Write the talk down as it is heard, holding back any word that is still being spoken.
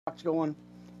Box going.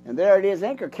 And there it is,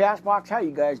 Anchor Castbox. How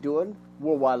you guys doing?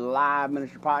 Worldwide Live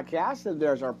Ministry Podcast. And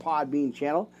there's our Podbean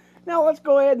channel. Now let's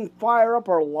go ahead and fire up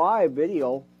our live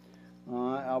video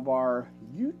of our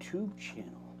YouTube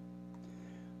channel,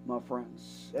 my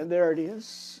friends. And there it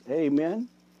is. Amen.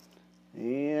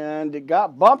 And it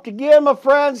got bumped again, my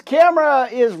friends. Camera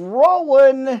is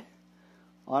rolling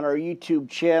on our YouTube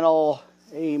channel.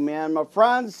 Amen, my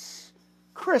friends.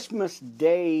 Christmas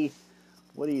Day.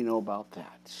 What do you know about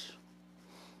that?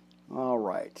 All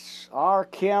right. Our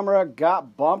camera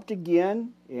got bumped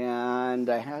again, and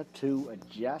I had to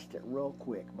adjust it real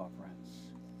quick, my friends.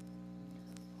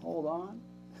 Hold on.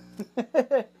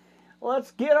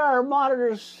 Let's get our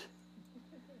monitors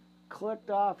clicked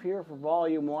off here for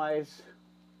volume-wise.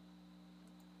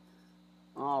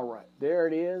 All right. There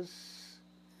it is.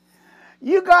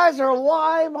 You guys are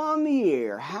live on the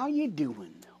air. How you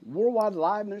doing? Worldwide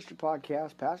Live Ministry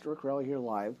Podcast. Pastor Rick Raleigh here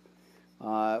live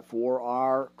for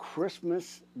our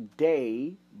Christmas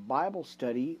Day Bible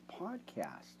Study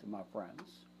podcast, my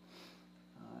friends.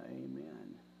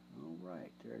 Amen. All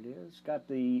right, there it is. Got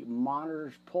the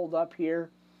monitors pulled up here.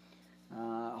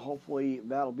 Hopefully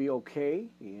that'll be okay,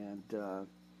 and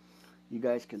you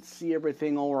guys can see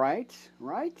everything all right,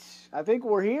 right? I think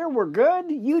we're here. We're good.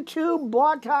 YouTube,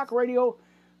 Blog Talk Radio,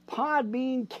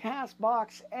 Podbean,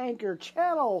 Castbox, Anchor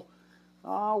channel.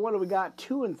 What do we got?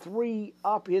 2 and 3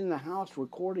 up in the house,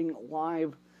 recording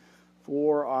live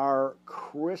for our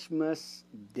Christmas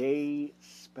Day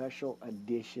special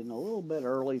edition. A little bit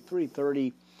early,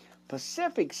 3:30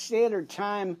 Pacific Standard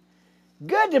Time.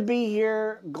 Good to be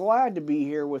here. Glad to be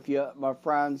here with you, my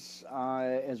friends,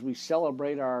 as we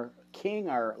celebrate our King,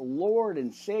 our Lord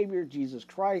and Savior, Jesus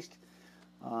Christ.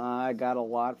 I got a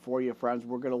lot for you, friends.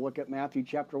 We're going to look at Matthew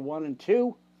chapter 1 and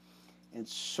 2 and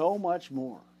so much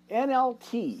more.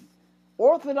 NLT,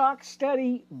 Orthodox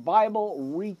Study Bible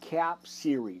Recap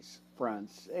Series,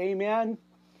 friends. Amen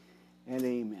and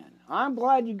amen. I'm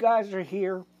glad you guys are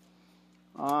here.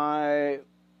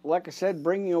 Like I said,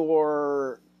 bring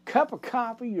your cup of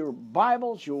coffee, your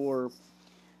Bibles, your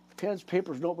pens,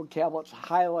 papers, notebook, tablets,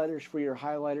 highlighters for your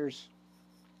highlighters.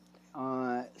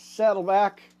 Settle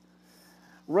back.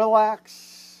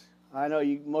 Relax. I know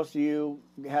most of you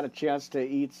had a chance to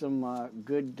eat some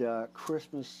good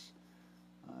Christmas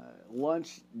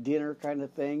lunch, dinner kind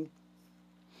of thing.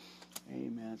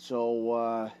 Amen.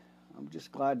 So I'm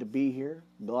just glad to be here.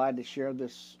 Glad to share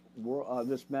this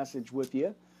message with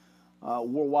you.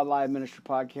 Worldwide Live Ministry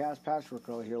Podcast. Pastor Rick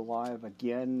Raleigh here live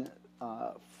again.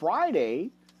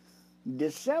 Friday,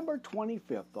 December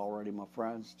 25th already, my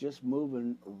friends. Just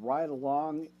moving right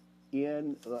along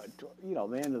in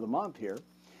the end of the month here.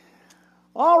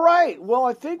 All right, well,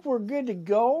 I think we're good to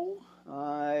go.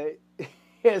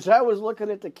 As I was looking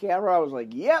at the camera, I was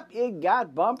like, yep, it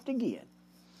got bumped again.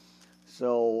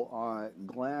 So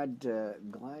glad to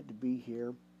be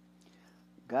here.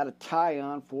 Got a tie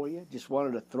on for you. Just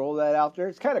wanted to throw that out there.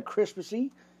 It's kind of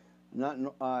Christmassy.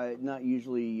 Not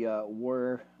usually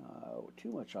wear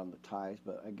too much on the ties,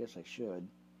 but I guess I should.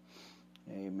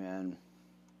 Amen.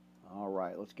 All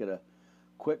right, let's get a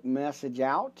quick message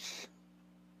out.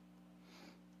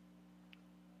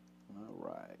 All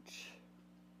right.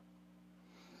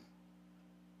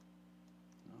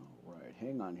 All right,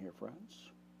 hang on here, friends.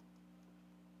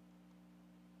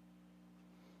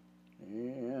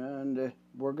 And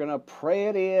we're going to pray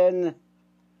it in.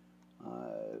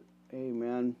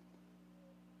 Amen.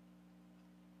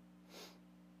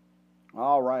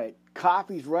 All right,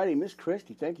 coffee's ready. Miss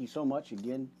Christy, thank you so much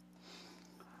again.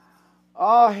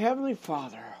 Oh, Heavenly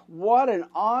Father, what an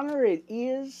honor it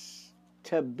is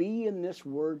to be in this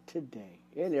word today,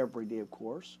 and every day, of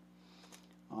course,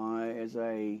 as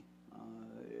I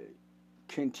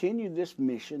continue this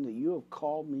mission that you have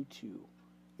called me to.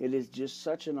 It is just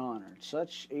such an honor,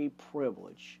 such a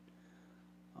privilege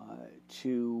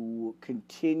to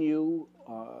continue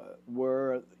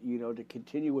to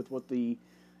continue with what the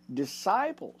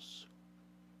disciples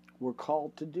were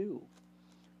called to do.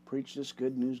 Preach this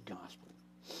good news gospel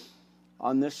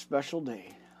on this special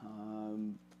day.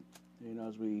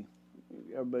 As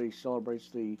everybody celebrates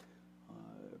the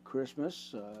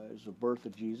Christmas as the birth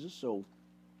of Jesus. So,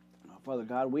 Father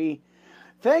God, we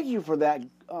thank you for that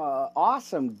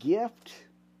awesome gift.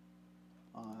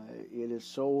 It is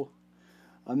so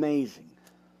amazing.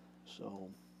 So,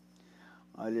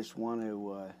 I just want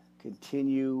to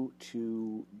continue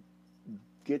to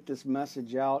get this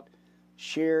message out.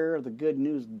 Share the good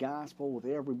news gospel with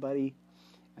everybody,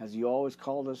 as you always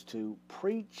called us to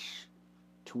preach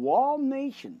to all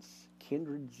nations,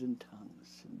 kindreds and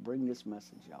tongues, and bring this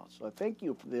message out. So I thank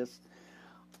you for this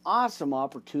awesome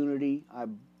opportunity. I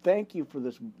thank you for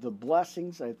the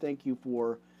blessings. I thank you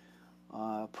for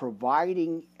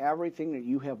providing everything that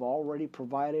you have already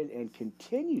provided and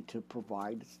continue to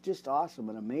provide. It's just awesome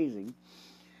and amazing.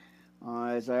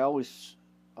 As I always,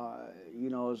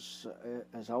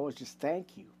 as I always just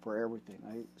thank you for everything.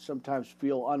 I sometimes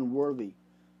feel unworthy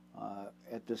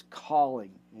at this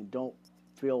calling and don't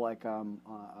feel like I'm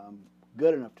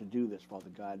good enough to do this, Father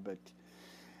God. But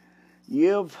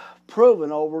you've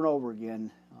proven over and over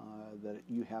again that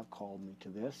you have called me to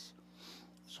this.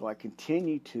 So I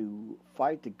continue to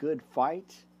fight the good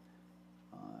fight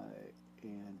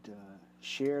and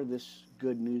share this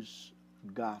good news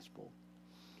gospel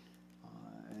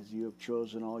as you have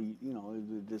chosen all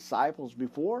the disciples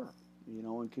before,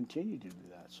 and continue to do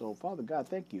that. So Father God,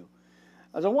 thank you.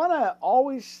 As I want to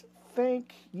always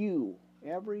thank you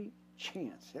every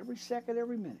chance, every second,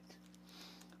 every minute.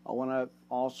 I want to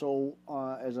also,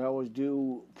 as I always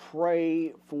do,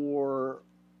 pray for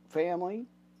family,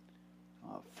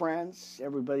 friends,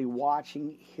 everybody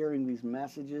watching, hearing these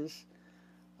messages,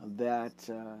 that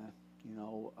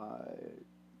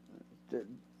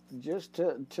just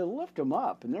to lift them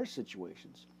up in their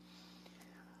situations.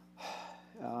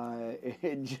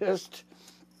 Just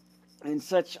in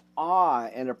such awe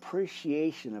and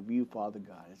appreciation of you, Father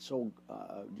God. It's so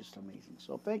just amazing.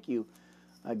 So thank you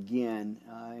again.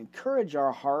 Encourage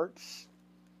our hearts,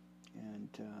 and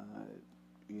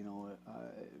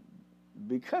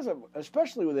because of,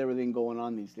 especially with everything going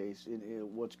on these days,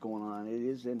 what's going on, it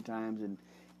is end times, and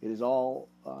it is all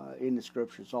in the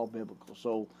Scripture. It's all biblical.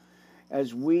 So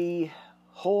as we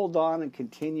hold on and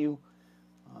continue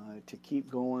to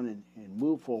keep going and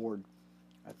move forward,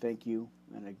 I thank you.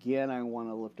 And again, I want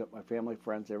to lift up my family,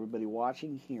 friends, everybody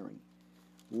watching, hearing.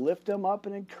 Lift them up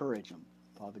and encourage them,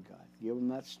 Father God. Give them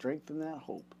that strength and that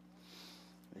hope.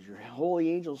 As your holy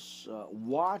angels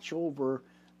watch over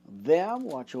them,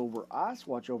 watch over us,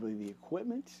 watch over the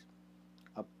equipment.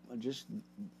 Just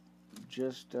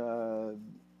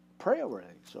pray over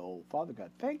everything. So, Father God,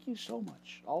 thank you so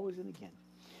much, always and again.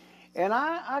 And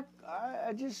I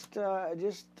just in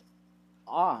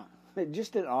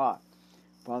awe,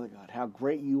 Father God, how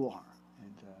great you are,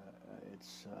 and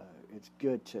it's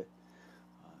good to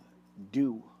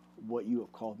do what you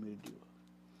have called me to do.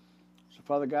 So,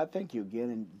 Father God, thank you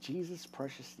again in Jesus'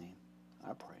 precious name.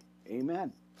 I pray.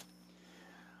 Amen.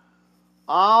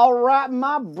 All right,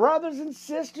 my brothers and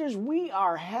sisters, we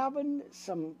are having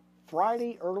some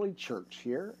Friday early church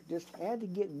here. Just had to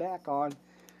get back on.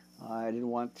 I didn't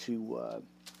want to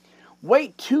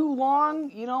wait too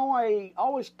long. I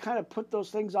always kind of put those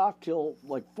things off till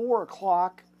like 4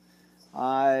 o'clock.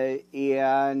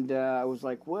 And I was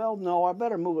like, well, no, I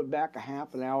better move it back a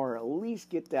half an hour, at least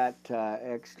get that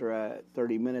extra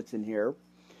 30 minutes in here.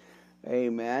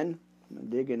 Amen. I'm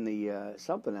digging the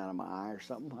something out of my eye or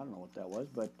something. I don't know what that was,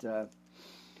 but the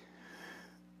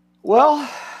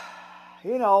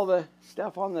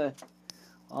stuff on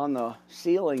the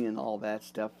ceiling and all that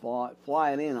stuff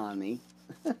flying in on me.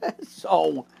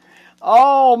 So,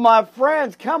 my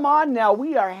friends, come on now.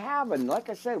 We are having, like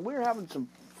I said, we're having some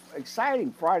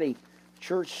exciting Friday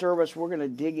church service. We're going to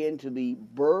dig into the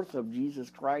birth of Jesus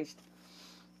Christ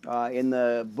in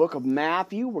the book of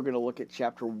Matthew. We're going to look at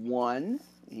chapter 1.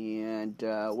 And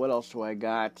what else do I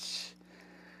got?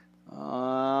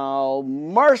 Oh,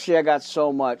 mercy, I got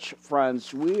so much,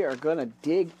 friends. We are going to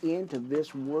dig into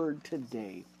this word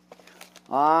today.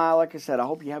 Like I said, I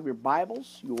hope you have your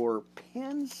Bibles, your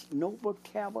pens, notebook,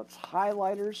 tablets,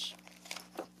 highlighters.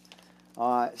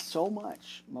 So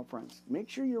much, my friends. Make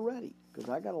sure you're ready, because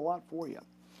I got a lot for you.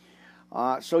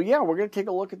 We're going to take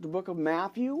a look at the book of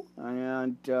Matthew,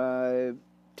 and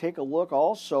take a look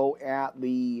also at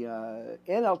the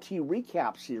NLT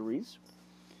recap series.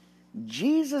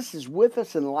 Jesus is with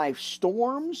us in life's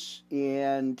storms,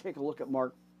 and take a look at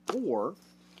Mark 4.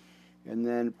 And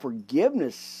then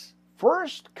forgiveness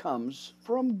first comes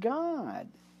from God.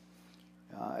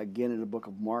 Again in the book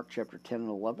of Mark, chapter 10 and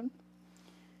 11.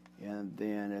 And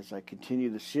then as I continue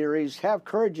the series, have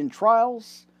courage in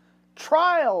trials.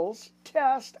 Trials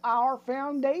test our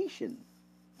foundation.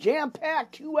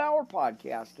 Jam-packed 2-hour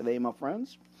podcast today, my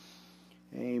friends.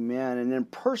 Amen. And then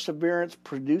perseverance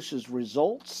produces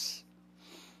results.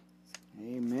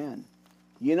 Amen.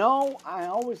 I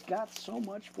always got so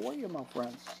much for you, my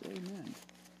friends. Amen.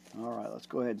 All right, let's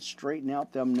go ahead and straighten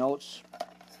out them notes.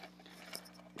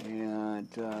 And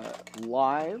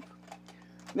live.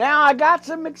 Now, I got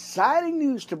some exciting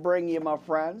news to bring you, my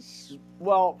friends.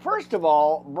 Well, first of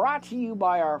all, brought to you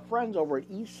by our friends over at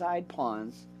Eastside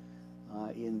Ponds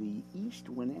in the East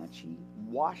Wenatchee,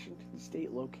 Washington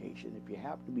State location. If you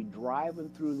happen to be driving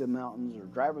through the mountains or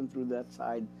driving through that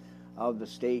side of the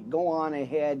state, go on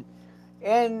ahead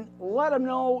and let them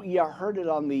know you heard it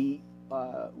on the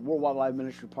Worldwide Live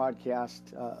Ministry podcast,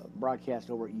 broadcast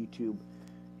over at YouTube,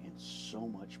 and so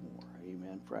much more.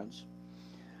 Amen, friends.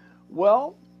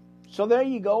 Well, so there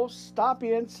you go. Stop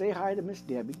in, say hi to Miss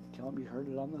Debbie. Tell them you heard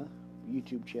it on the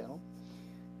YouTube channel.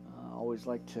 I always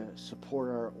like to support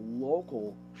our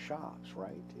local shops,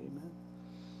 right? Amen.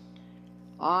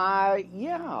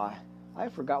 Yeah, I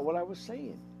forgot what I was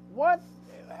saying. What?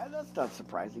 That's not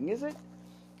surprising, is it?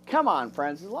 Come on,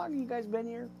 friends. As long as you guys been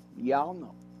here, y'all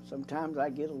know. Sometimes I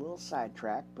get a little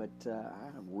sidetracked, but I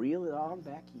reel it on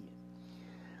back in.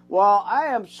 Well, I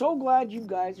am so glad you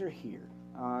guys are here.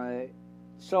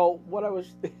 So what I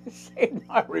was saying,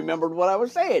 I remembered what I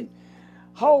was saying.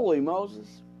 Holy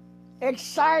Moses.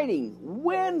 Exciting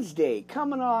Wednesday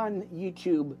coming on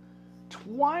YouTube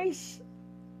twice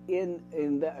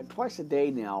twice a day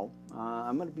now.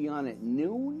 I'm going to be on at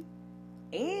noon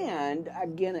and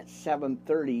again at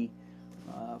 7:30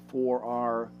 for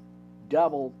our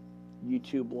double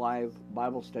YouTube live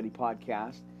Bible study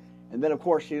podcast. And then, of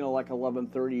course, like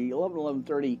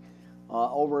 11:30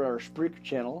 over at our Spreaker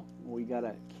channel. We got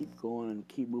to keep going and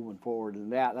keep moving forward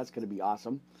in that. That's going to be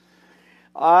awesome.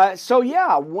 So,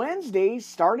 yeah, Wednesdays,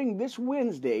 starting this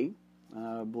Wednesday,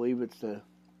 I believe it's the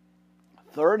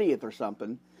 30th or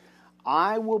something,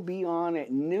 I will be on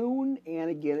at noon and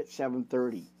again at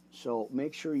 7:30. So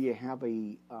make sure you have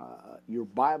your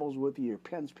Bibles with you, your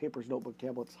pens, papers, notebook,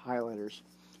 tablets, highlighters,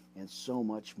 and so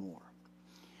much more.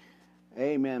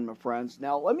 Amen, my friends.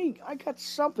 Now, I got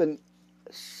something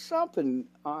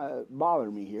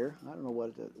bothering me here. I don't know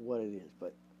what it is,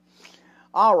 but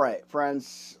all right,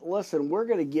 friends. Listen, we're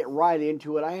going to get right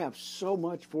into it. I have so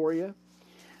much for you.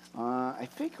 I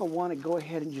think I want to go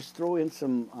ahead and just throw in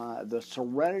some the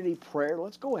Serenity Prayer.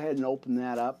 Let's go ahead and open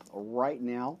that up right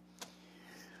now.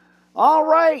 All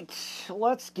right,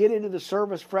 let's get into the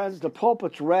service, friends. The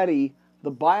pulpit's ready.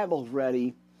 The Bible's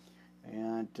ready.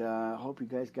 And I hope you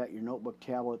guys got your notebook,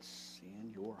 tablets,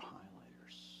 and your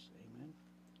highlighters. Amen.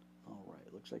 All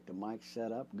right, looks like the mic's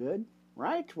set up good.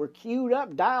 Right? We're queued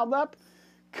up, dialed up.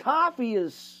 Coffee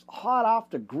is hot off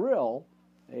the grill.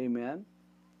 Amen.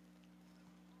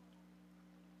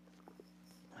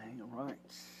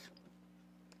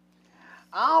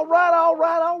 All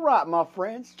right, my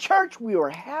friends. Church, we are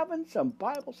having some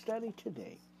Bible study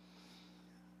today.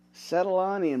 Settle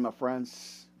on in, my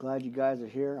friends. Glad you guys are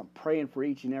here. I'm praying for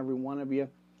each and every one of you.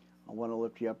 I want to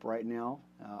lift you up right now,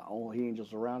 all the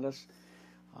angels around us,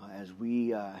 as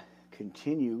we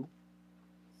continue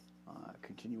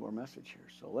our message here.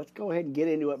 So let's go ahead and get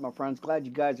into it, my friends. Glad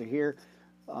you guys are here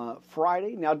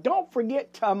Friday. Now, don't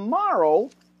forget tomorrow,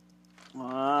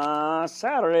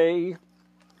 Saturday.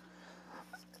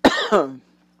 All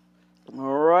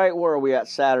right, where are we at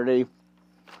Saturday?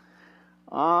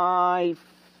 I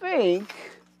think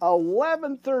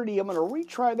 11:30. I'm going to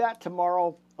retry that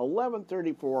tomorrow.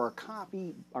 11:30 for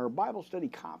our Bible study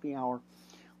coffee hour.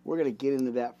 We're going to get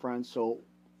into that, friends. So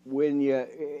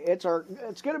it's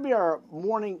going to be our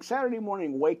Saturday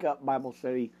morning wake up Bible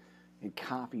study and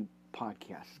coffee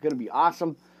podcast. It's going to be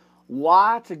awesome.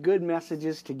 Lots of good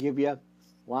messages to give you,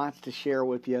 lots to share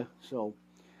with you. So,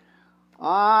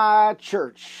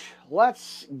 church,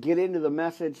 let's get into the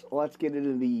message. Let's get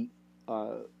into the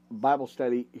Bible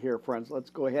study here, friends.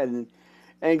 Let's go ahead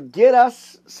and get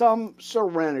us some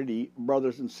serenity,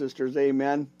 brothers and sisters.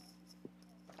 Amen.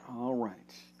 All right.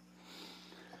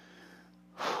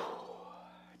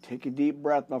 Take a deep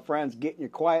breath, my friends. Get in your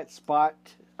quiet spot,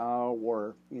 or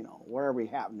wherever you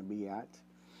happen to be at,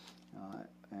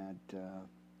 and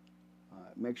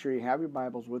make sure you have your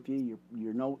Bibles with you,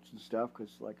 your notes and stuff,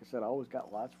 because, like I said, I always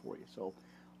got lots for you. So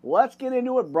let's get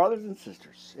into it, brothers and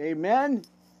sisters. Amen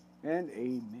and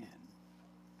amen.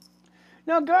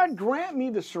 Now, God grant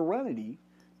me the serenity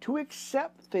to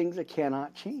accept things I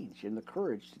cannot change, and the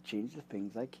courage to change the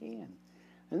things I can,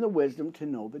 and the wisdom to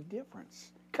know the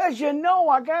difference. Because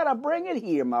I got to bring it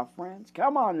here, my friends.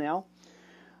 Come on now.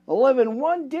 Living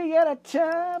one day at a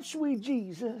time, sweet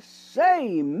Jesus.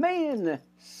 Amen.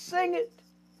 Sing it,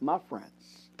 my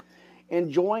friends.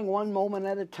 Enjoying one moment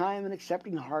at a time and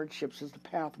accepting hardships as the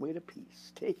pathway to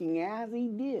peace. Taking as he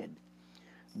did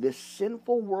this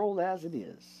sinful world as it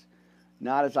is.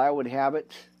 Not as I would have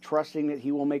it, trusting that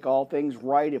he will make all things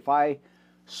right if I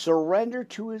surrender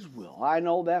to his will. I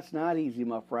know that's not easy,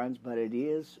 my friends, but it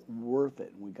is worth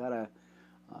it. We got to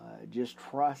just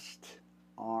trust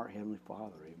our Heavenly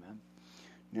Father. Amen.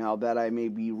 Now that I may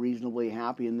be reasonably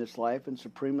happy in this life and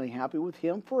supremely happy with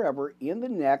him forever in the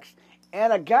next.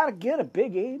 And I got to get a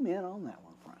big amen on that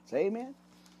one, friends. Amen.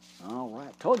 All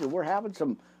right. Told you we're having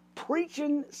some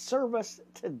preaching service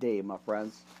today, my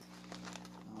friends.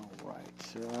 All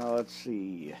right, let's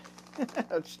see.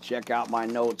 Let's check out my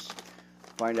notes,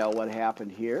 find out what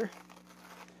happened here.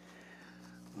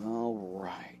 All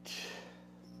right.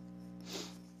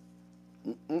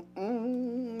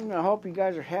 I hope you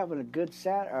guys are having a good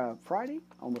Friday.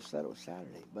 Almost said it was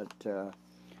Saturday, but hope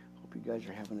you guys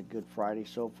are having a good Friday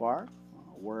so far,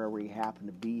 wherever you happen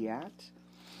to be at.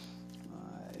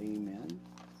 Amen.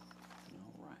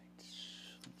 All right.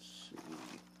 Let's see.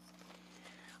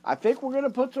 I think we're going to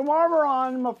put some armor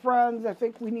on, my friends. I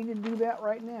think we need to do that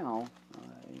right now.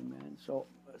 Amen. So,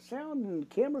 sound and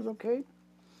camera's okay?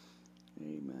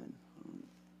 Amen.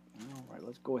 All right,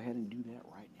 let's go ahead and do that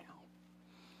right now.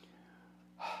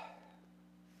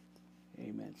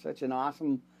 Amen. Such an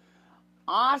awesome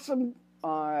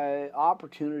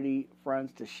opportunity,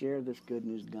 friends, to share this good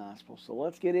news gospel. So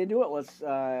let's get into it. Let's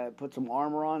put some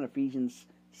armor on. Ephesians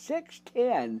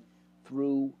 6:10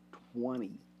 through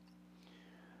 20.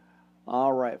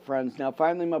 All right, friends. Now,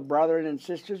 finally, my brethren and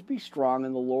sisters, be strong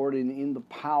in the Lord and in the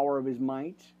power of his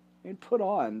might, and put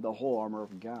on the whole armor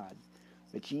of God,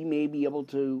 that ye may be able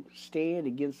to stand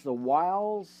against the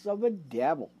wiles of the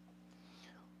devil.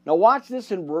 Now watch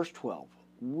this in verse 12.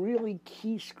 Really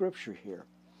key scripture here.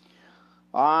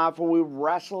 For we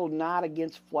wrestle not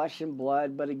against flesh and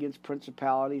blood, but against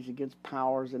principalities, against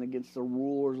powers, and against the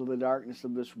rulers of the darkness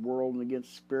of this world, and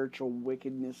against spiritual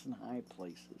wickedness in high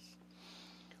places.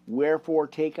 Wherefore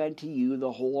take unto you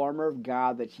the whole armor of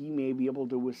God, that ye may be able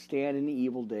to withstand in the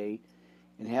evil day.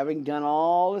 And having done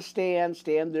all to stand,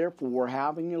 stand therefore,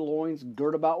 having your loins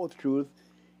girt about with truth,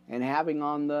 and having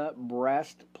on the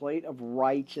breastplate of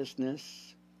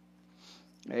righteousness.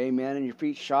 Amen. And your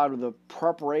feet shod with the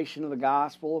preparation of the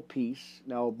gospel of peace.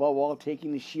 Now above all,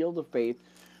 taking the shield of faith,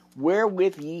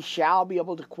 wherewith ye shall be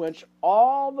able to quench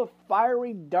all the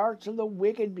fiery darts of the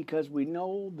wicked, because we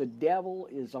know the devil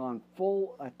is on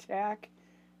full attack.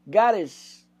 Got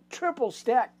his triple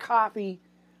stack coffee.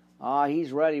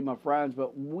 He's ready, my friends,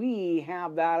 but we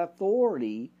have that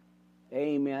authority.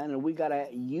 Amen. And we got to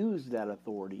use that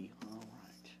authority. All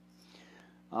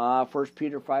right. 1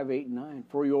 Peter 5:8-9.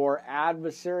 For your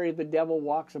adversary, the devil,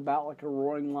 walks about like a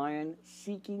roaring lion,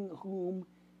 seeking whom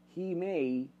he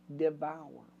may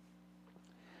devour.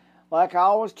 Like I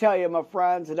always tell you, my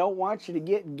friends, I don't want you to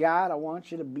get God. I want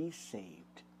you to be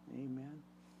saved. Amen.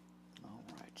 All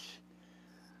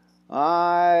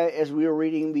right. As we are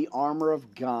reading the armor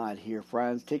of God here,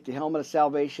 friends, take the helmet of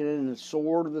salvation and the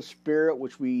sword of the Spirit,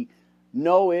 which we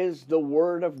know is the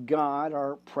Word of God,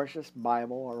 our precious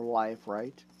Bible, our life,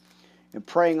 right? And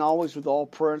praying always with all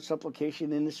prayer and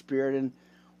supplication in the Spirit, and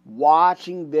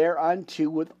watching thereunto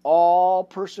with all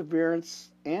perseverance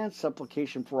and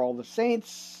supplication for all the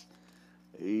saints.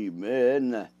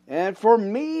 Amen. And for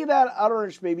me that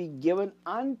utterance may be given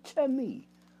unto me,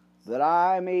 that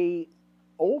I may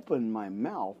open my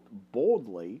mouth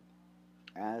boldly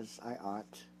as I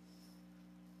ought.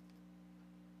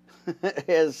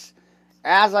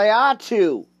 as I ought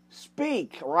to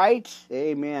speak, right?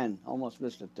 Amen. Almost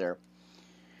missed it there.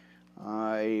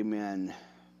 Amen.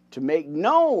 To make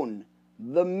known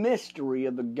the mystery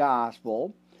of the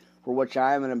gospel, for which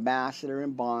I am an ambassador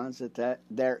in bonds, that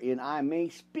therein I may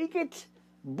speak it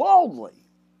boldly,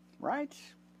 right?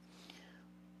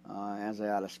 As I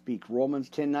ought to speak.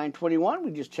 Romans 10:9-21.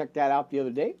 We just checked that out the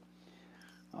other day.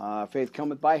 Faith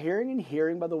cometh by hearing, and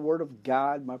hearing by the word of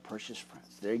God, my precious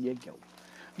friends. There you go.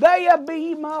 There you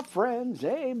be, my friends.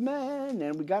 Amen.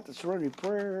 And we got the serenity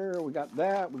prayer. We got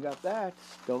that. We got that.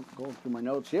 Go through my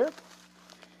notes here.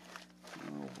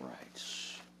 All right.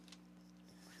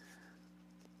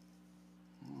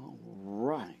 All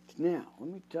right. Now, let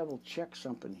me double check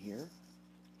something here.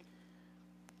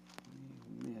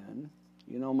 Amen.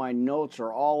 You know, my notes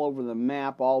are all over the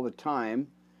map all the time.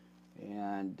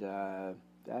 And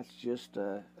that's just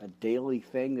a daily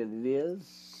thing that it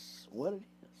is what it is.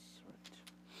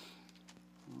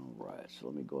 All right, so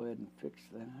let me go ahead and fix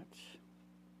that.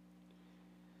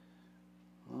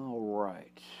 All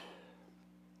right.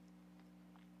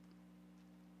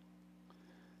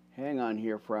 Hang on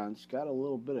here, friends. Got a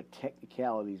little bit of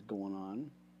technicalities going on.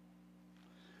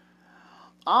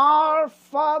 Our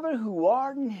Father who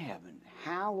art in heaven,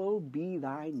 hallowed be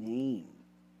thy name.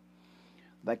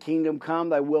 Thy kingdom come,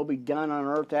 thy will be done on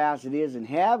earth as it is in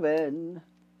heaven.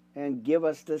 And give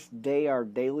us this day our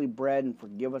daily bread, and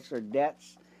forgive us our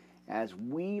debts as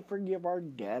we forgive our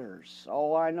debtors.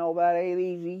 Oh, I know that ain't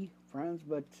easy, friends,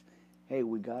 but hey,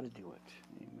 we got to do it.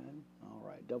 Amen. All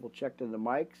right, double check to the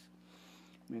mics,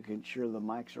 making sure the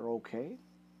mics are okay.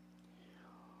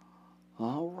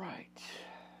 All right.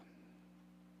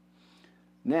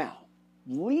 Now,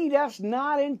 lead us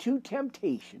not into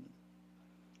temptation,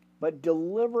 but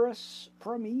deliver us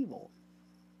from evil.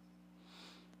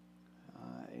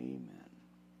 Amen.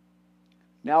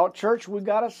 Now, church, we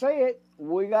got to say it.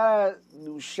 We got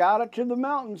to shout it to the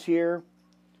mountains here.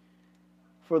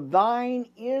 For thine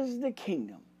is the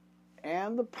kingdom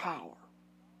and the power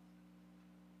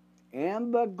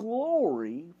and the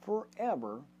glory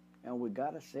forever. And we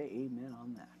got to say amen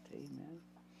on that. Amen.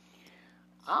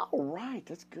 All right,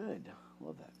 that's good.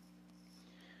 Love that.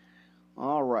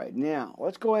 All right, now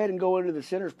let's go ahead and go into the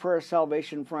Sinner's Prayer of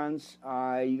Salvation, friends.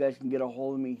 You guys can get a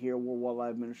hold of me here, Worldwide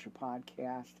Live Ministry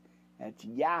Podcast at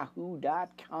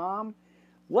yahoo.com.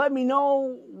 Let me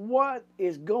know what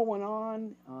is going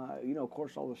on. Of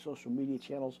course, all the social media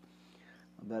channels.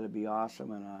 That'd be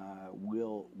awesome, and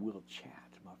we'll chat,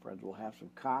 my friends. We'll have some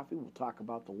coffee. We'll talk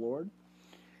about the Lord.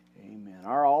 Amen.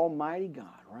 Our Almighty God,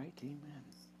 right? Amen.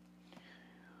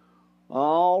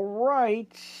 All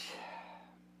right.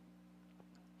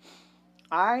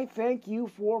 I thank you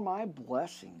for my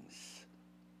blessings.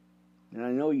 And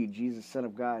I know you, Jesus, Son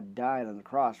of God, died on the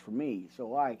cross for me,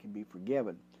 so I can be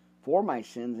forgiven for my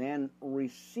sins and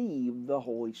receive the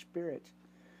Holy Spirit.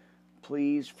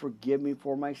 Please forgive me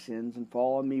for my sins and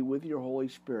follow me with your Holy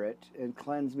Spirit and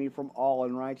cleanse me from all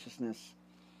unrighteousness.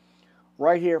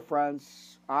 Right here,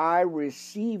 friends, I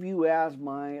receive you as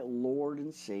my Lord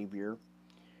and Savior.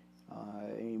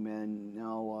 Amen.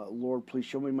 Now, Lord, please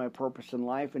show me my purpose in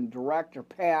life and direct our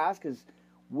path, because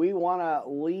we want to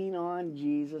lean on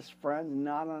Jesus, friends,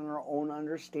 not on our own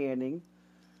understanding.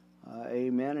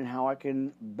 Amen. And how I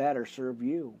can better serve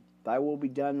you. Thy will be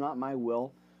done, not my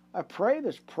will. I pray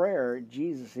this prayer,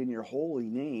 Jesus, in your holy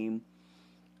name.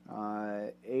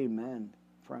 Amen,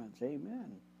 friends.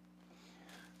 Amen.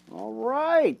 All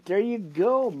right. There you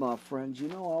go, my friends.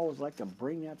 I always like to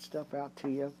bring that stuff out to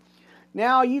you.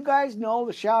 Now, you guys know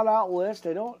the shout-out list.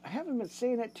 I haven't been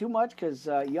saying it too much because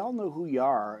y'all know who you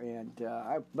are.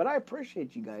 But I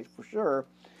appreciate you guys for sure.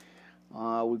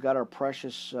 We've got our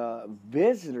precious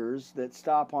visitors that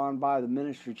stop on by the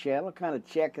ministry channel, kind of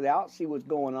check it out, see what's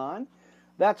going on.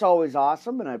 That's always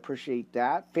awesome, and I appreciate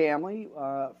that. Family,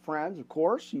 friends, of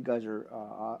course. You guys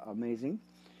are amazing.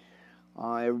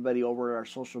 Everybody over at our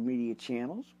social media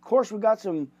channels. Of course, we've got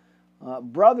some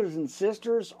brothers and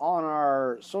sisters on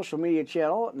our social media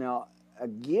channel. Now,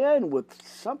 again, with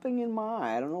something in my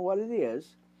eye. I don't know what it is.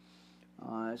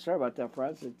 Sorry about that,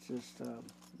 friends. It's just,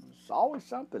 it's always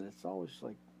something. It's always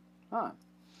like,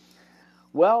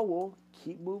 Well, we'll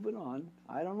keep moving on.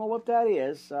 I don't know what that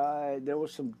is. There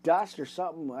was some dust or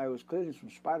something. I was cleaning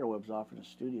some spider webs off in the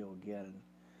studio again. And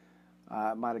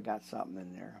I might have got something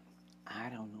in there. I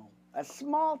don't know. A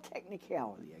small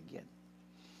technicality again.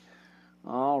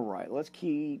 All right, let's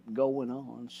keep going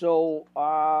on. So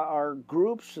our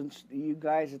groups, and you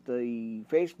guys at the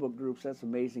Facebook groups, that's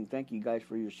amazing. Thank you guys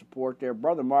for your support there.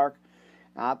 Brother Mark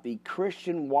at the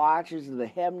Christian Watchers of the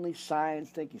Heavenly Signs,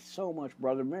 thank you so much,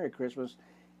 brother. Merry Christmas,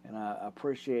 and I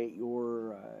appreciate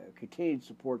your continued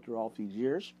support through all these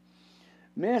years.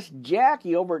 Miss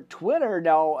Jackie over at Twitter.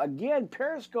 Now, again,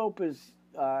 Periscope is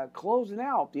closing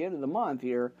out at the end of the month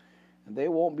here. They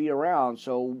won't be around,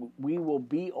 so we will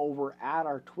be over at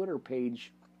our Twitter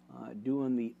page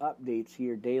doing the updates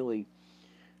here daily.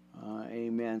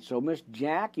 Amen. So Miss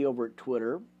Jackie over at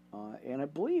Twitter, and I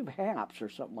believe Haps or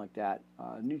something like that,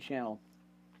 new channel,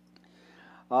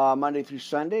 Monday through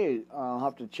Sunday. I'll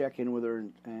have to check in with her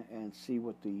and see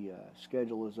what the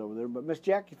schedule is over there. But Miss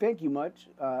Jackie, thank you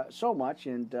so much,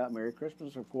 and Merry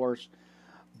Christmas, of course.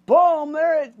 Boom!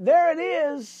 There it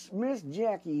is. Miss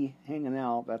Jackie hanging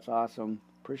out. That's awesome.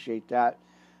 Appreciate that.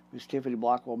 Miss Tiffany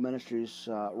Blackwell Ministries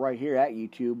right here at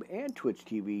YouTube and Twitch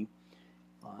TV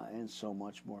and so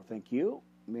much more. Thank you,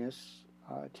 Miss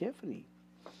Tiffany.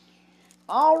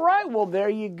 All right. Well, there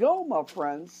you go, my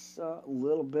friends. A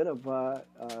little bit of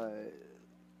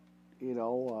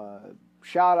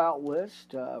shout-out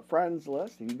list, friends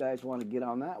list. If you guys want to get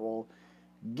on that, well,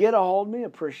 get a hold of me.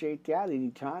 Appreciate that.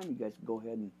 Anytime, you guys can go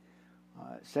ahead and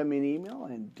send me an email,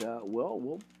 and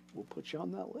we'll put you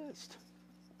on that list.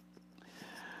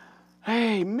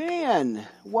 Hey, man.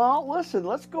 Well, listen,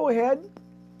 let's go ahead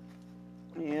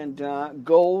and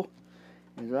go.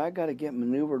 As I got to get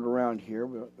maneuvered around here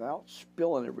without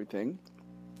spilling everything.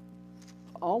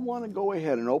 I want to go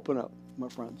ahead and open up, my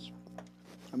friends.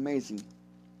 Amazing.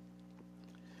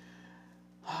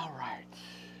 All right.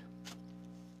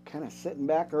 Kind of sitting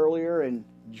back earlier and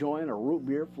enjoying a root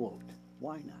beer float.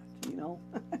 Why not?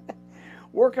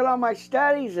 Working on my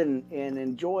studies and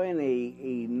enjoying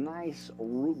a nice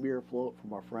root beer float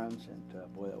from our friends.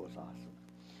 And boy, that was awesome.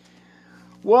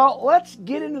 Well, let's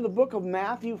get into the book of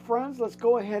Matthew, friends. Let's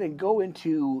go ahead and go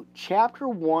into chapter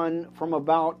 1 from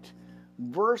about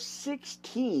verse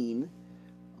 16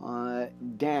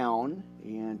 down,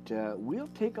 and we'll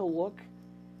take a look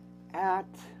at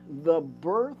the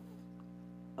birth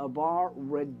of our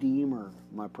Redeemer,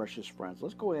 my precious friends.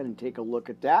 Let's go ahead and take a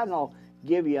look at that, and I'll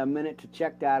give you a minute to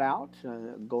check that out.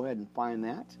 Go ahead and find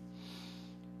that.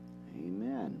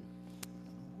 Amen.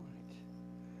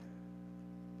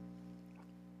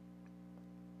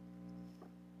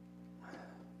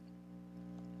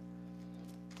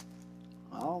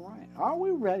 All right. Are we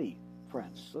ready,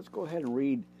 friends? Let's go ahead and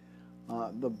read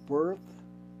the birth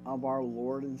of our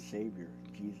Lord and Savior,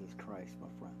 Jesus Christ, my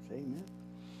friends. Amen.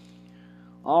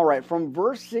 All right. From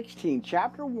verse 16,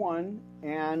 chapter 1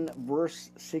 and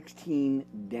verse 16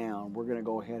 down, we're going to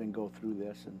go ahead and go through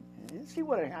this and see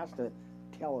what it has to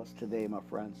tell us today, my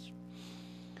friends.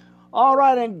 All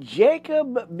right. And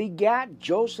Jacob begat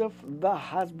Joseph, the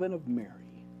husband of Mary,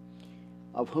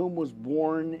 of whom was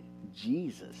born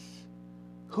Jesus,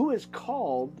 who is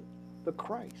called the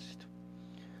Christ.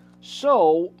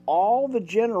 So all the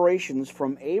generations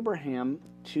from Abraham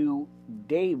to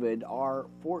David are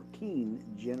 14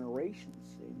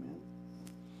 generations. Amen.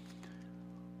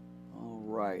 All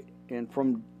right. And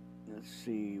from, let's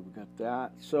see, we got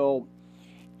that. So,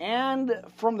 and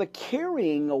from the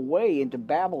carrying away into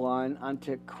Babylon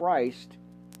unto Christ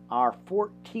are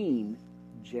 14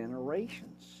 generations.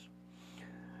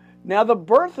 Now, the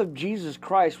birth of Jesus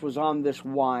Christ was on this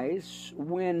wise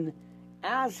when,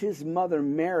 as his mother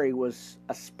Mary was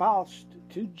espoused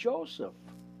to Joseph.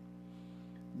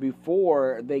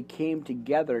 Before they came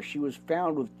together, she was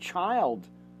found with child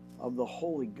of the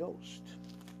Holy Ghost.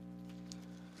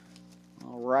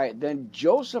 All right, then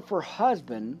Joseph, her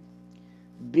husband,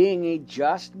 being a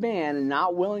just man and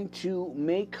not willing to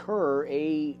make her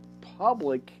a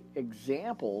public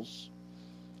example,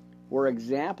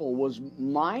 was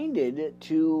minded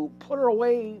to put her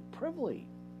away privily.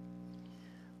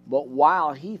 But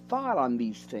while he thought on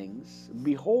these things,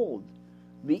 behold,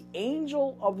 the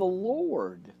angel of the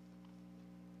Lord,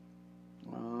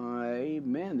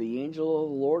 amen, the angel of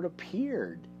the Lord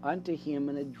appeared unto him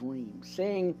in a dream,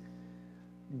 saying,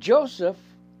 Joseph,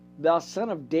 thou son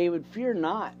of David, fear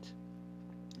not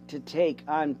to take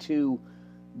unto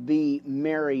thee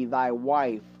Mary thy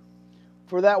wife,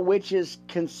 for that which is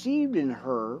conceived in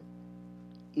her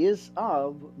is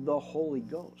of the Holy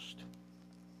Ghost.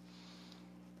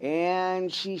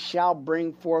 And she shall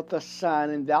bring forth a son,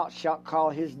 and thou shalt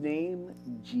call his name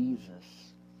Jesus.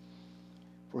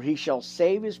 For he shall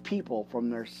save his people from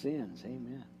their sins.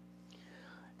 Amen.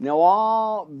 Now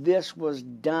all this was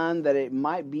done that it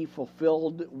might be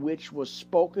fulfilled, which was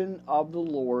spoken of the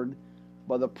Lord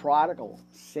by the prodigal,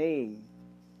 saying,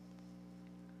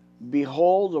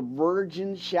 Behold, a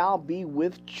virgin shall be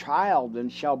with child,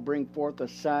 and shall bring forth a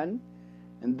son,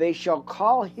 and they shall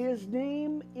call his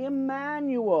name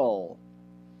Emmanuel,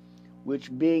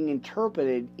 which being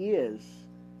interpreted is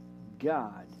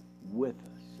God with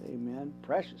us. Amen.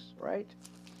 Precious, right?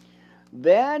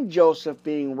 Then Joseph,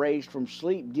 being raised from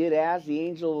sleep, did as the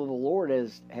angel of the Lord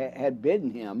had bidden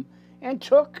him, and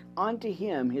took unto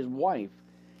him his wife,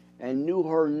 and knew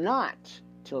her not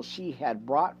till she had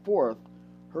brought forth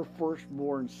her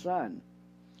firstborn son.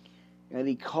 And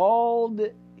he called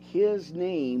his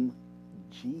name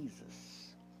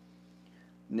Jesus.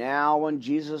 Now when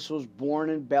Jesus was born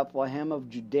in Bethlehem of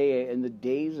Judea in the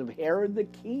days of Herod the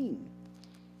king,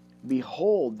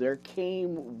 behold, there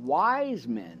came wise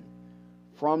men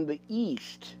from the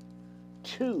east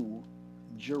to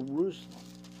Jerusalem,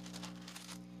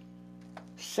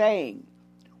 saying,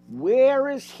 Where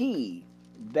is he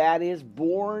that is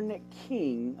born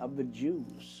King of the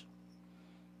Jews?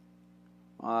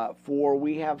 For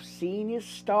we have seen his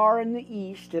star in the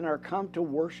east, and are come to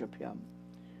worship him.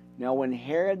 Now when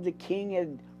Herod the king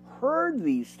had heard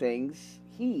these things,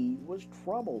 he was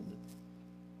troubled,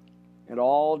 and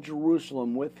all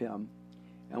Jerusalem with him.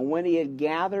 And when he had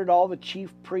gathered all the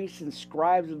chief priests and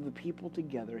scribes of the people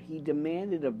together, he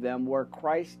demanded of them where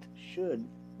Christ should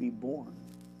be born.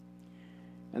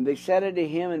 And they said unto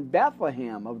him, In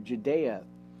Bethlehem of Judea,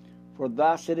 for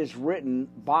thus it is written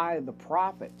by the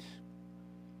prophet.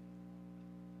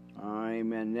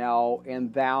 Amen. Now,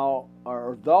 and thou,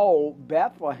 or though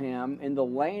Bethlehem in the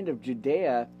land of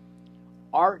Judea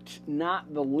art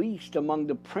not the least among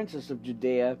the princes of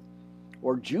Judea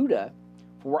or Judah,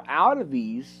 for out of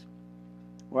these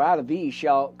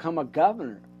shall come a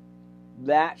governor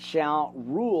that shall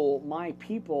rule my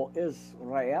people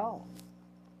Israel.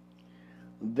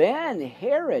 Then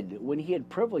Herod, when he had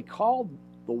privily called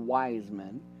the wise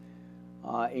men,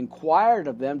 inquired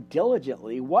of them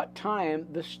diligently what time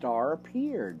the star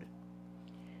appeared.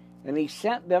 And he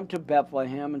sent them to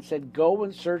Bethlehem and said, Go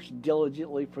and search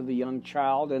diligently for the young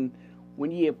child, and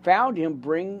when ye have found him,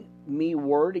 bring me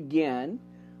word again,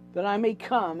 that I may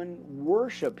come and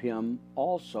worship him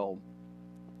also.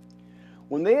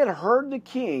 When they had heard the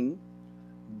king,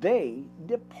 they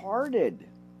departed.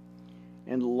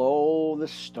 And lo, the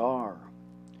star,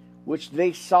 which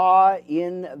they saw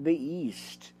in the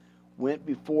east, went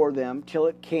before them till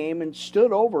it came and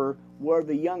stood over where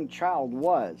the young child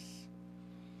was.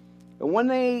 And when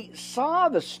they saw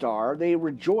the star, they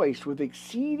rejoiced with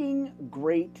exceeding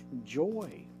great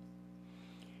joy.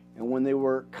 And when they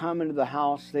were come into the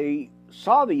house, they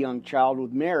saw the young child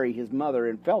with Mary, his mother,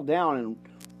 and fell down and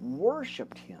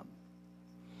worshipped him.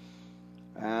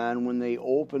 And when they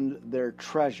opened their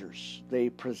treasures, they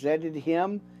presented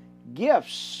him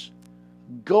gifts,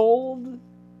 gold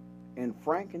and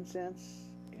frankincense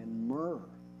and myrrh.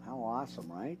 How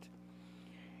awesome, right?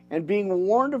 And being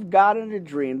warned of God in a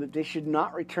dream that they should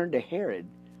not return to Herod,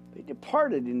 they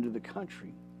departed into the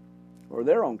country, or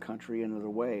their own country, another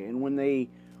way. And when they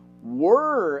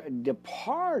were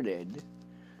departed,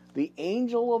 the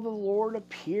angel of the Lord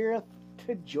appeareth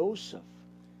to Joseph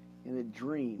in a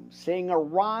dream, saying,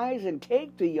 Arise and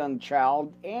take the young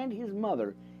child and his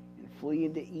mother, and flee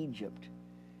into Egypt.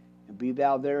 And be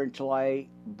thou there until I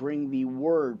bring thee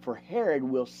word, for Herod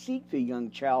will seek the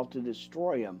young child to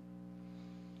destroy him.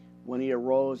 When he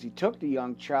arose, he took the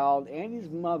young child and his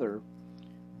mother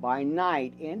by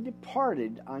night and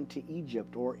departed unto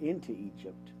Egypt, or into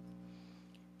Egypt,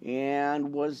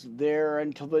 and was there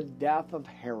until the death of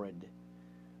Herod,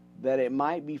 that it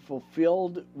might be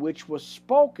fulfilled which was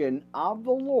spoken of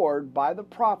the Lord by the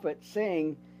prophet,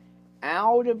 saying,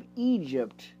 Out of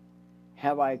Egypt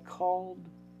have I called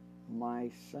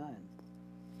my son.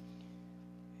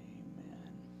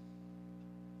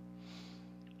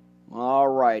 All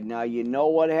right, now you know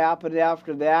what happened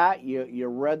after that. You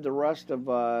read the rest of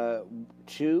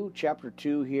chapter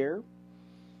 2 here.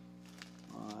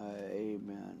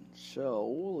 Amen. So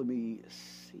let me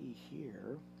see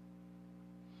here.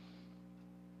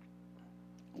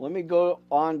 Let me go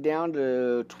on down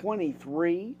to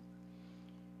 23.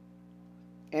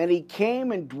 And he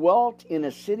came and dwelt in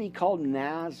a city called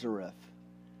Nazareth,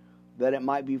 that it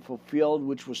might be fulfilled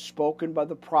which was spoken by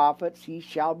the prophets, he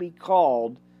shall be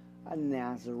called a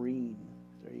Nazarene.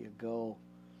 There you go.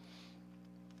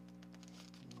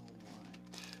 All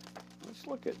right. Let's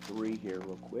look at 3 here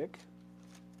real quick.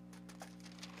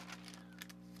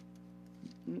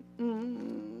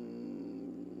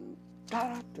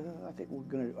 I think we're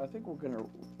gonna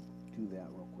do that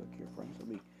real quick here, friends. Let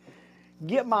me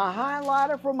get my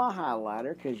highlighter from my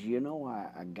highlighter, because you know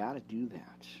I got to do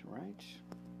that, right?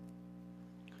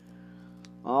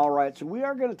 All right, so we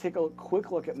are going to take a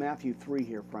quick look at Matthew 3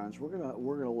 here, friends. We're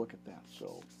gonna look at that.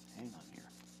 So hang on here.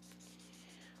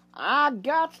 I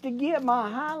got to get my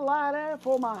highlighter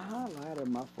for my highlighter,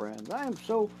 my friends. I am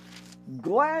so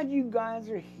glad you guys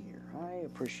are here. I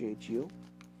appreciate you.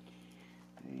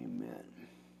 Amen.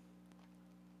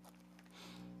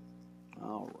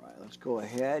 All right, let's go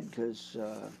ahead, because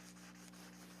let's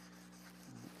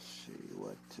see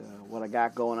what I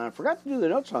got going on. I forgot to do the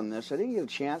notes on this. I didn't get a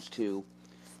chance to.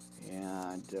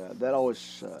 And that always,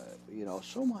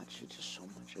 so much. It's just so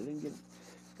much. I didn't get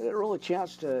a really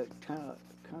chance to kind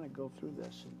of go through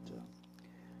this and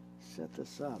set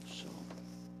this up. So,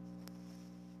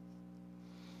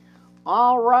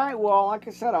 all right. Well, like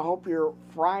I said, I hope your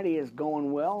Friday is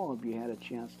going well. I hope you had a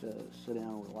chance to sit down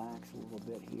and relax a little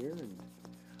bit here, and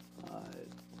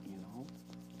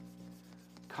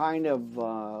kind of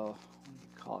what do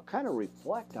you call it? Kind of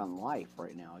reflect on life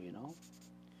right now.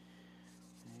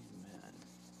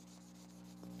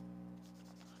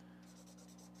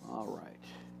 All right.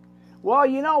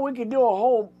 Well, we could do a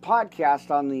whole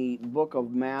podcast on the book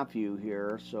of Matthew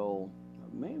here, so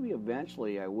maybe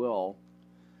eventually I will.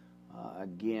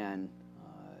 Again,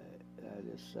 that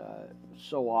is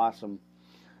so awesome.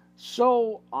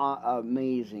 So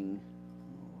amazing.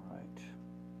 All right.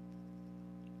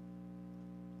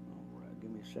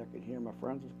 Give me a second here, my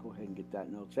friends. Let's go ahead and get that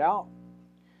notes out.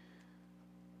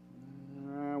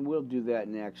 We'll do that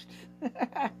next.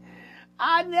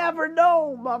 I never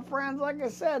know, my friends. Like I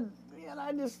said,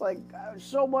 I just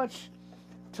so much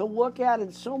to look at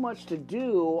and so much to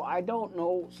do. I don't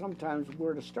know sometimes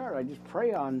where to start. I just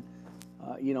pray on,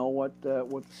 what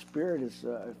the Spirit is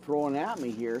throwing at me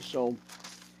here. So,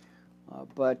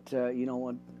 but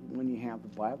when you have the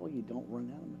Bible, you don't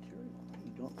run out of material.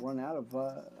 You don't run out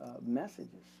of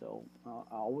messages. So I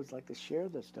always like to share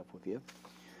this stuff with you.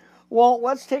 Well,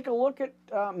 let's take a look at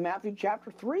Matthew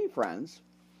chapter 3, friends.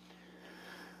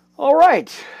 All right,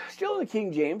 still in the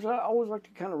King James. I always like to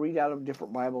kind of read out of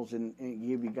different Bibles and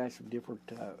give you guys some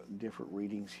different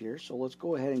readings here. So let's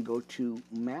go ahead and go to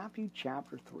Matthew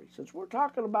chapter 3. Since we're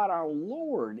talking about our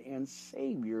Lord and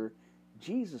Savior,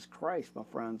 Jesus Christ, my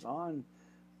friends, on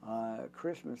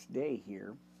Christmas Day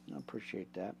here. I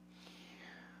appreciate that.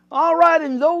 All right,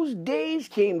 in those days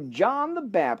came John the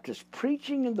Baptist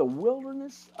preaching in the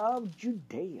wilderness of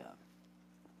Judea.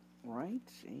 Right?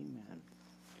 Amen.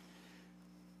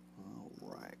 All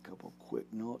right, a couple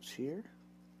quick notes here.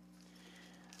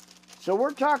 So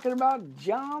we're talking about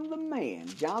John the man,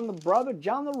 John the brother,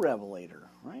 John the Revelator,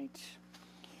 right?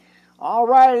 All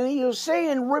right, and he was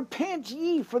saying, repent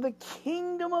ye, for the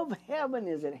kingdom of heaven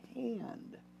is at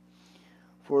hand.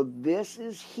 For this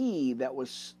is he that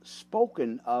was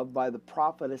spoken of by the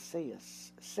prophet Isaiah,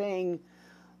 saying,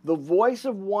 the voice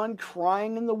of one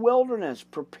crying in the wilderness,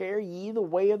 prepare ye the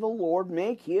way of the Lord,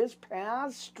 make his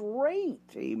path straight.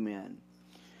 Amen.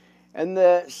 And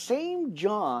the same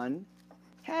John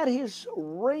had his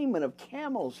raiment of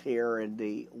camel's hair and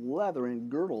a leathern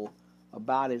girdle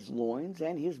about his loins,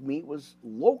 and his meat was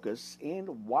locusts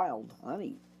and wild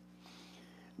honey.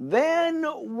 Then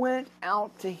went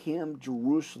out to him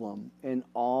Jerusalem and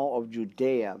all of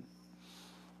Judea,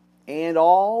 and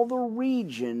all the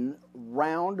region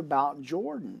round about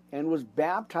Jordan, and was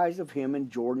baptized of him in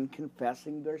Jordan,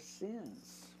 confessing their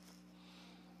sins.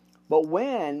 But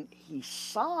when he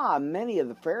saw many of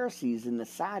the Pharisees and the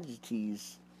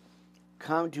Sadducees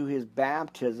come to his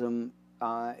baptism,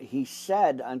 he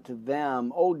said unto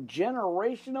them, O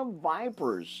generation of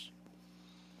vipers,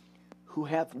 who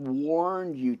hath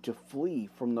warned you to flee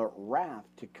from the wrath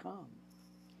to come?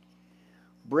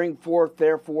 Bring forth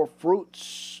therefore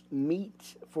fruits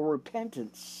meet for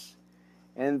repentance,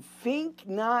 and think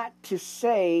not to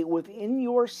say within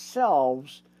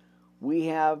yourselves, we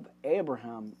have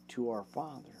Abraham to our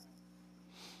father.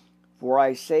 For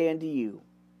I say unto you,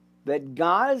 that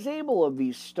God is able of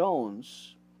these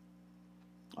stones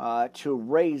to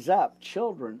raise up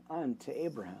children unto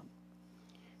Abraham.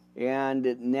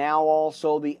 And now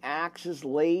also the axe is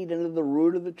laid into the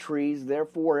root of the trees.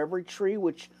 Therefore every tree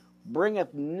which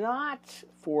bringeth not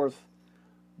forth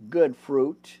good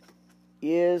fruit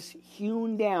is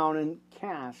hewn down and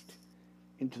cast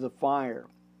into the fire.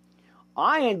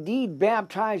 I indeed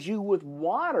baptize you with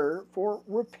water for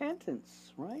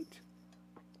repentance, right?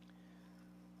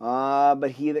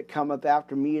 But he that cometh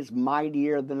after me is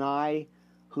mightier than I,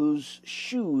 whose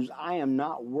shoes I am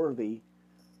not worthy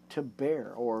to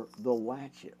bear, or the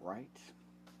latchet, right?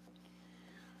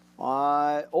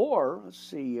 Let's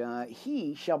see,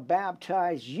 he shall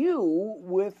baptize you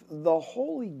with the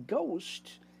Holy Ghost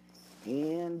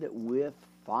and with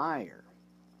fire.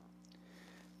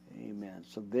 Amen.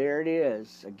 So there it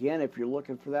is. Again, if you're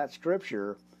looking for that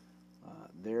scripture,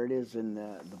 there it is in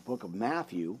the book of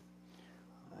Matthew,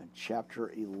 chapter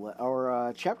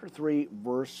 3,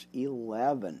 verse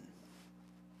 11.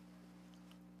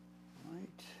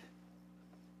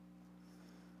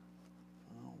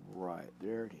 Right,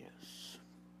 there it is.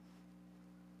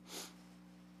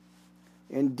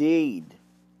 Indeed,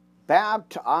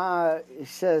 it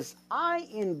says, I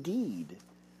indeed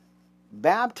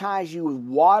baptize you with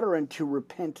water unto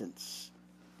repentance.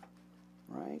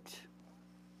 Right?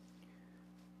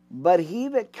 But he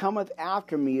that cometh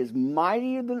after me is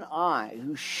mightier than I,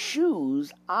 whose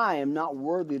shoes I am not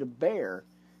worthy to bear,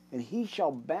 and he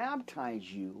shall baptize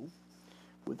you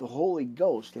with the Holy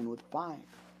Ghost and with fire,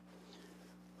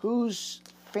 whose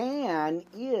fan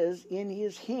is in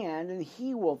his hand, and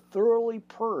he will thoroughly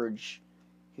purge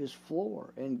his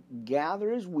floor, and gather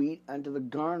his wheat unto the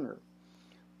garner.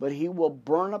 But he will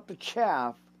burn up the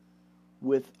chaff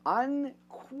with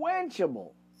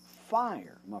unquenchable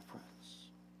fire, my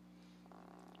friends.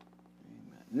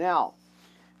 Amen. Now,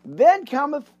 then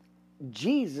cometh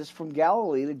Jesus from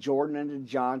Galilee to Jordan unto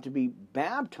John to be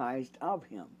baptized of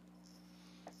him.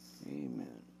 Amen.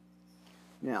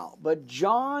 Now, but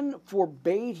John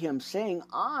forbade him, saying,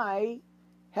 I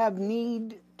have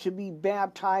need to be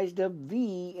baptized of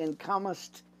thee, and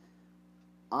comest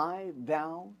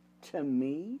thou to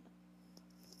me?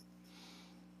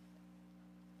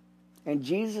 And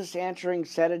Jesus answering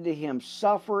said unto him,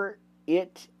 suffer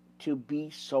it to be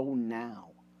so now.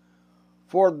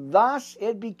 For thus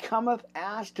it becometh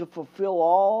as to fulfill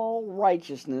all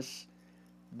righteousness.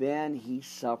 Then he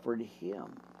suffered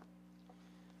him.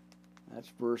 That's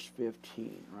verse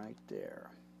 15 right there.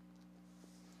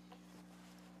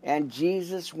 And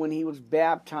Jesus, when he was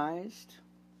baptized,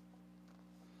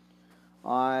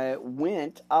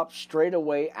 went up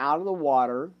straightway out of the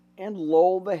water, And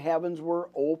lo, the heavens were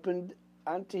opened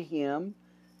unto him,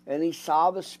 and he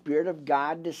saw the Spirit of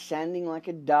God descending like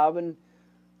a dove and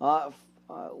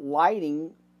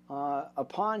lighting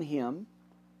upon him.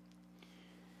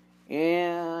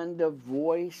 And a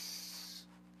voice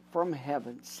from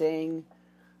heaven saying,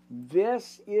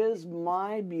 This is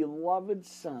my beloved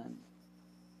Son,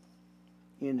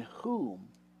 in whom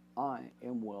I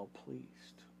am well pleased.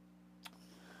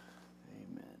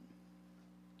 Amen.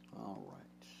 All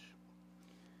right.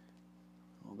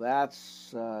 Well,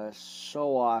 that's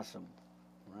so awesome,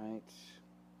 right?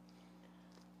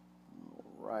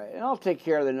 All right. And I'll take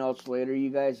care of the notes later. You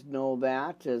guys know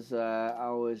that, as I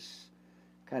always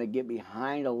kind of get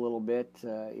behind a little bit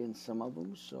in some of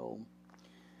them. So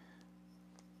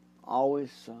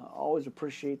always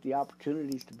appreciate the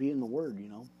opportunities to be in the Word, you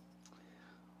know.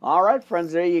 All right,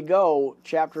 friends, there you go.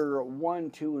 Chapter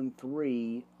 1, 2, and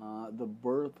 3, the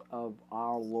birth of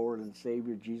our Lord and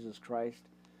Savior, Jesus Christ.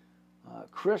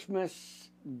 Christmas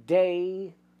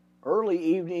Day, early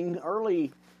evening,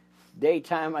 early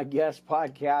daytime, I guess,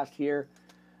 podcast here.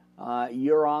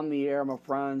 You're on the air, my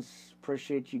friends.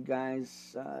 Appreciate you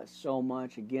guys so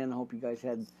much. Again, hope you guys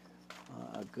had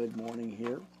a good morning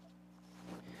here.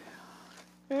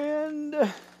 And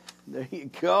there you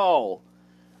go.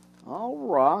 All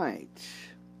right.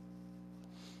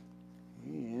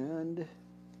 And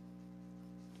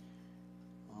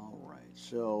all right.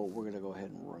 So we're going to go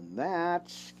ahead and run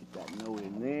that. Get that note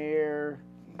in there.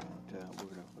 And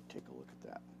we're going to take a look at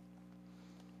that.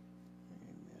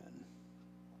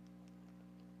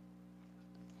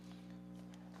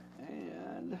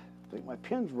 And I think my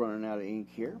pen's running out of ink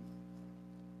here.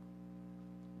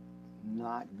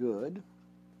 Not good.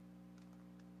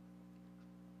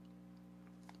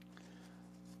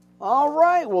 All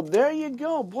right, well, there you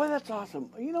go. Boy, that's awesome.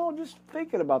 You know, just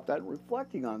thinking about that,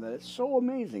 reflecting on that, it's so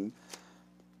amazing.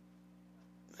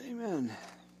 Amen.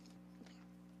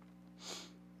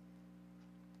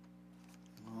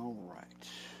 All right.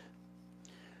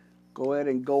 Go ahead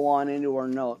and go on into our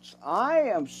notes. I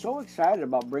am so excited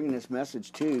about bringing this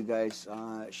message to you guys,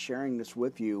 sharing this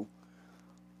with you.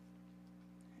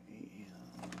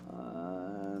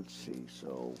 Let's see,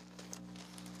 so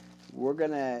we're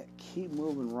going to keep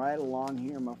moving right along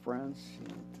here, my friends.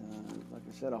 And, like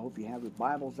I said, I hope you have your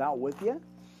Bibles out with you,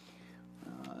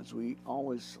 as we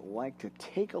always like to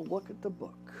take a look at the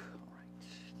book. All right,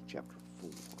 chapter 4.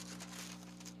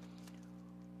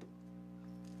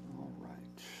 All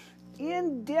right.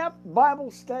 In-depth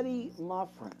Bible study, my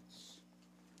friends.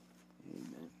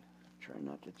 Amen. Try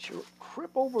not to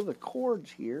trip over the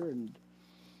cords here, and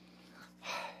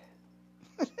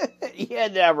you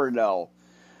never know.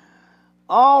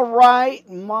 All right,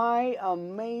 my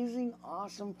amazing,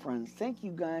 awesome friends. Thank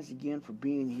you guys again for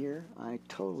being here. I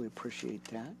totally appreciate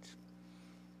that.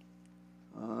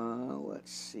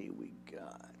 Let's see, we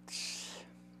got...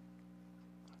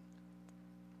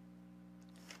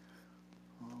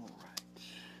 All right.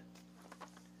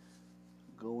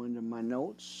 Go into my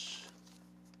notes.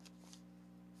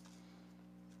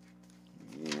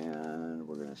 And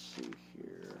we're going to see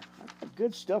here. I've got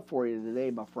good stuff for you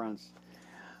today, my friends.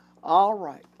 All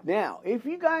right. Now, if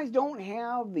you guys don't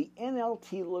have the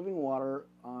NLT Living Water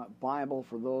Bible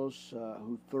for those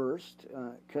who thirst,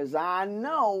 because I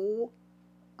know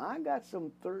I got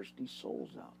some thirsty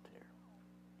souls out there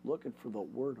looking for the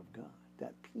Word of God,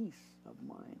 that peace of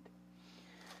mind.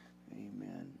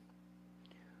 Amen.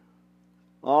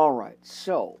 All right.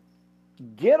 So,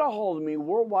 get a hold of me,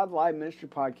 Worldwide Live Ministry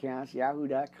Podcast,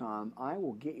 yahoo.com. I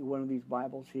will get you one of these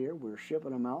Bibles here. We're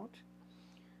shipping them out.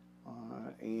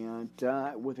 And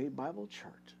with a Bible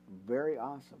chart. Very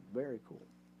awesome. Very cool.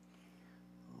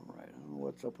 All right. I don't know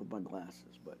what's up with my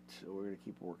glasses, but we're going to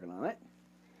keep working on it.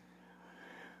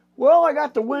 Well, I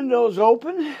got the windows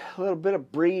open. A little bit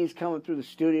of breeze coming through the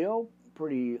studio.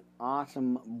 Pretty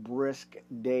awesome, brisk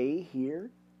day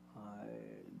here.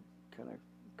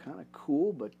 Kind of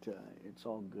cool, but it's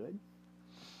all good.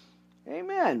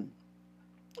 Amen.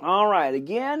 All right.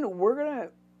 Again, we're going to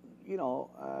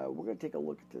we're going to take a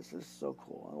look at this. This is so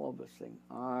cool. I love this thing.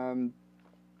 I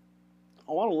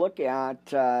want to look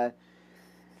at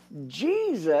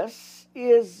Jesus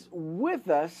is with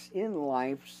us in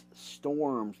life's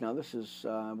storms. Now, this is,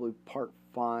 I believe, part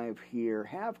 5 here.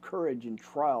 Have courage in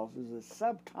trials is a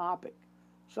subtopic.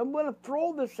 So I'm going to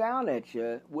throw this out at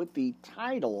you with the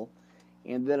title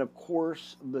and then, of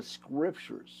course, the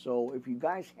scriptures. So if you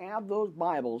guys have those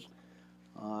Bibles,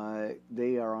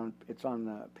 they are on. It's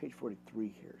on page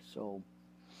 43 here. So,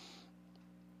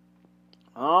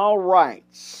 all right.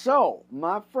 So,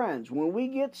 my friends, when we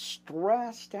get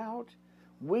stressed out,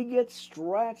 we get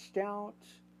stretched out,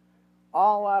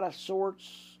 all out of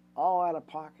sorts, all out of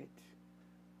pocket,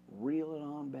 reel it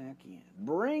on back in.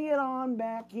 Bring it on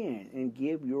back in and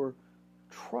give your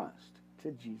trust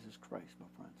to Jesus Christ, my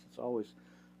friends. It's always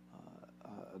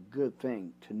a good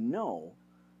thing to know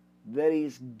that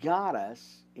He's got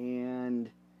us and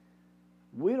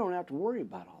we don't have to worry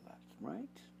about all that, right?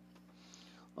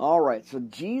 All right, so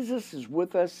Jesus is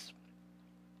with us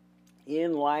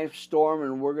in life's storm,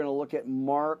 and we're going to look at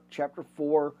Mark chapter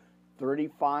 4,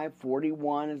 35,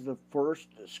 41 is the first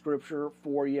scripture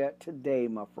for you today,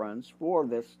 my friends, for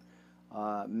this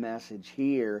message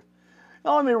here.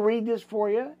 Now, let me read this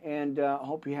for you, and I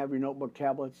hope you have your notebook,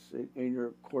 tablets, and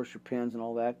of course, your pens and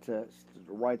all that to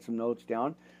write some notes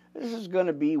down. This is going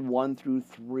to be 1 through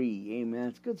 3. Amen.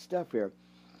 It's good stuff here.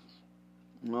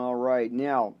 All right.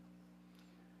 Now,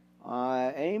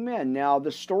 amen. Now,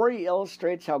 the story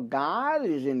illustrates how God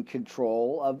is in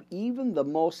control of even the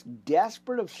most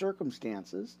desperate of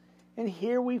circumstances. And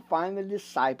here we find the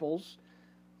disciples,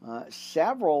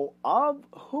 several of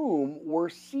whom were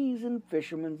seasoned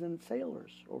fishermen and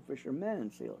sailors, or fishermen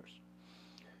and sailors.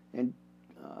 And,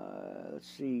 let's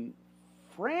see,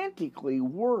 frantically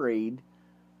worried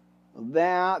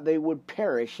that they would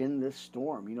perish in this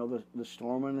storm. You know, the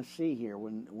storm on the sea here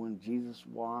when Jesus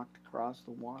walked across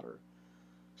the water.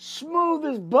 Smooth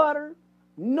as butter,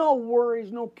 no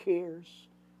worries, no cares.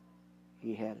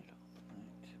 He had it all.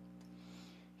 Right?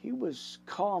 He was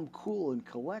calm, cool, and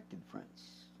collected, friends.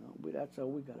 That's how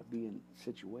we got to be in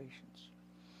situations.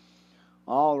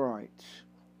 All right.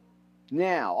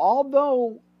 Now,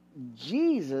 although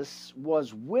Jesus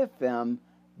was with them,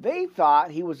 they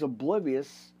thought He was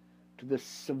oblivious to the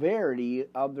severity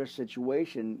of their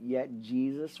situation, yet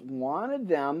Jesus wanted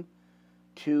them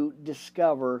to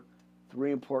discover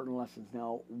 3 important lessons.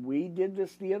 Now, we did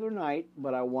this the other night,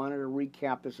 but I wanted to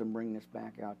recap this and bring this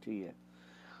back out to you.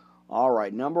 All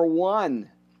right, number 1,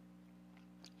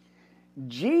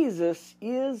 Jesus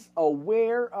is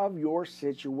aware of your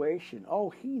situation. Oh,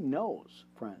 He knows,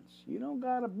 friends. You don't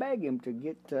got to beg Him to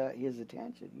get His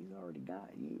attention. He's already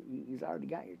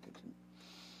got your attention.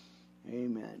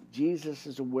 Amen. Jesus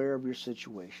is aware of your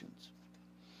situations.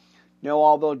 Now,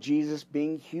 although Jesus,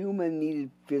 being human,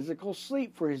 needed physical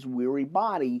sleep for His weary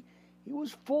body, He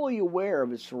was fully aware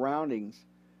of His surroundings.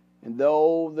 And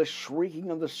though the shrieking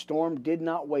of the storm did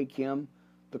not wake Him,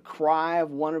 the cry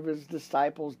of one of His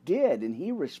disciples did, and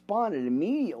He responded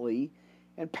immediately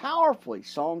and powerfully.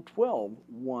 Psalm 12,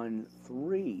 1,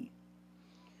 3.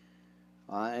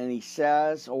 And he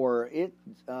says,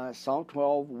 Psalm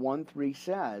 12, 1, 3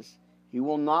 says, He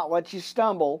will not let you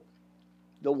stumble.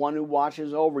 The one who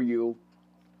watches over you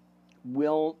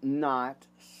will not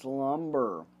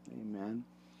slumber. Amen.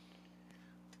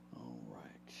 All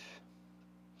right.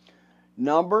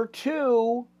 Number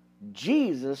 2,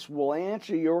 Jesus will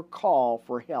answer your call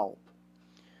for help.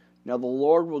 Now, the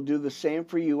Lord will do the same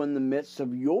for you in the midst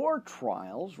of your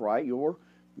trials, right? Your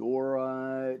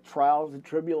trials and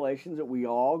tribulations that we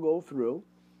all go through,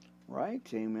 right?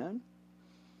 Amen.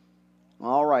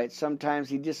 All right, sometimes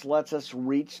He just lets us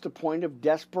reach the point of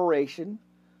desperation,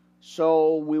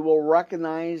 so we will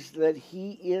recognize that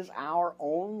He is our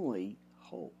only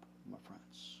hope, my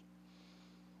friends.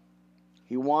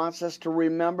 He wants us to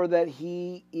remember that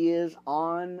He is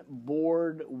on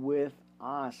board with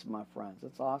us, my friends.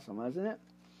 That's awesome, isn't it?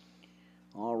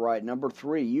 All right, number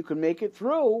 3, you can make it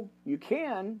through. You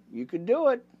can do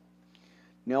it.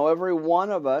 Now, every one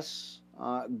of us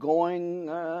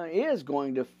is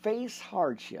going to face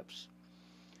hardships,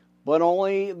 but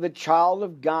only the child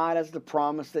of God has the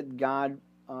promise that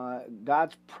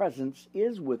God's presence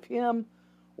is with him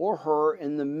or her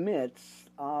in the midst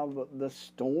of the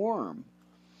storm.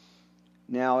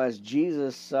 Now, as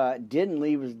Jesus didn't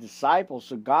leave His disciples,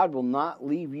 so God will not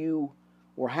leave you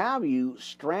or have you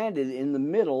stranded in the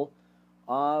middle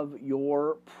of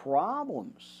your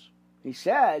problems. He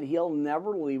said He'll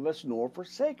never leave us nor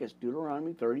forsake us.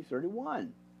 Deuteronomy 30,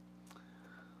 31.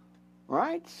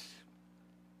 Right?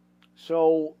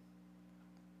 So,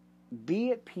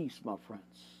 be at peace, my friends.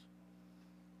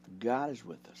 God is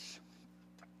with us.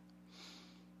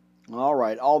 All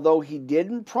right. Although He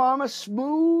didn't promise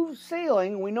smooth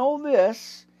sailing, we know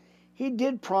this. He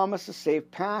did promise a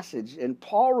safe passage. And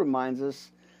Paul reminds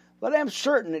us, "But I am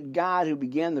certain that God, who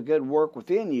began the good work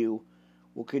within you,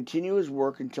 will continue His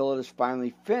work until it is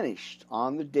finally finished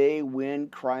on the day when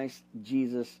Christ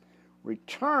Jesus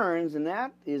returns." And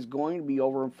that is going to be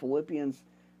over in Philippians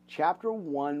chapter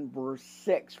 1, verse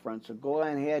 6, friends. So go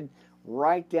ahead,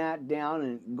 write that down,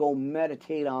 and go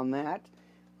meditate on that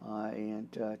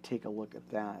and take a look at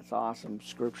that. It's awesome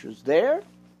scriptures there.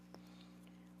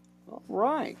 All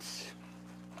right.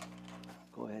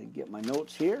 Go ahead and get my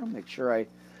notes here. Make sure I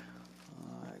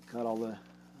got all the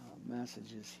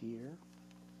messages here.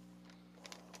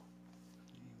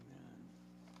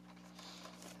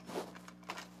 Amen.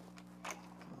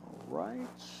 All right.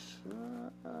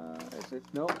 Is it?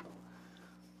 Nope.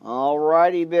 All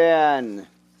righty then.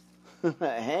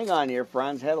 Hang on here,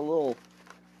 friends. Had a little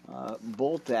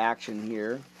bolt action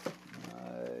here.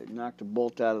 Knocked a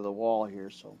bolt out of the wall here,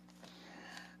 so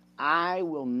I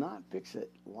will not fix it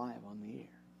live on the air.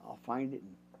 I'll find it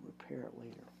and repair it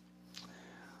later.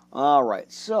 All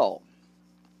right, so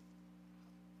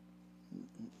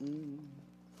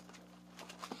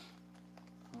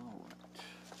all right.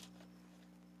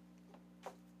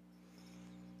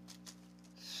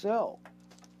 So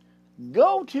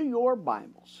go to your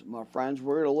Bibles, my friends.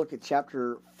 We're going to look at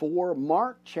chapter 4,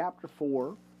 Mark chapter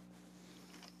 4.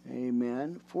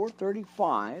 Amen.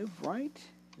 435, right?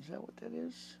 Is that what that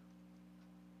is?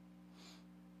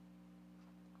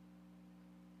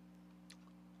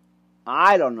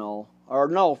 I don't know. Or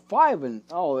no, 5 and...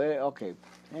 Oh, okay.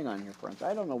 Hang on here, friends.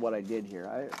 I don't know what I did here.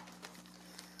 I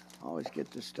always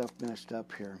get this stuff messed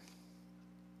up here.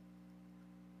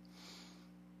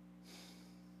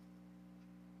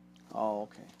 Oh,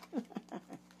 okay.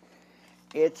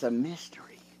 It's a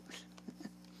mystery.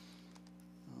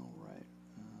 All right.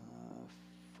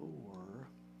 4.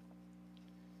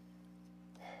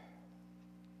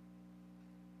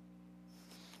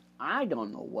 I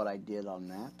don't know what I did on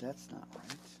that. That's not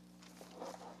right.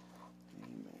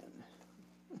 Amen.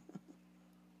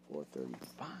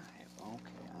 435.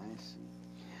 Okay,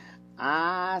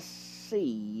 I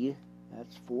see.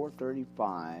 That's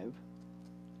 435.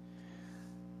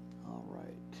 All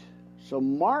right. So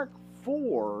Mark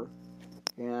 4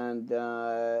 and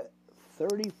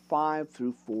 35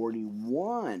 through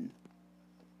 41.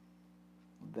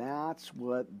 That's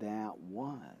what that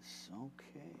was.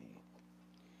 Okay.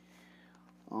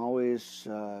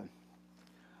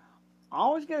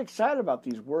 Always get excited about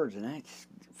these words, and I just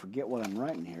forget what I'm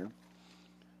writing here.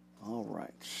 All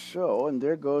right. So, and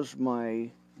there goes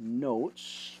my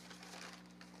notes.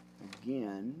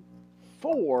 Again,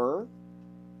 4.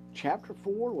 Chapter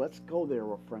 4, let's go there,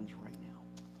 friends, right now.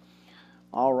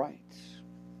 All right.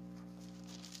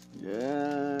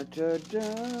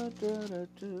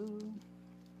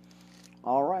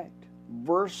 All right.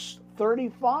 Verse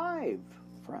 35,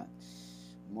 friends.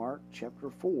 Mark chapter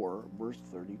 4, verse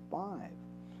 35.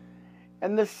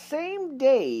 And the same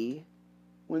day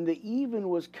when the even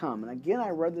was come, and again,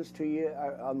 I read this to you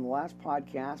on the last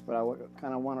podcast, but I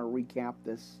kind of want to recap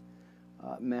this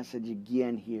message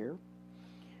again here.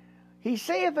 He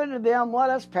saith unto them, let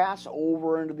us pass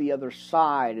over into the other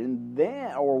side. And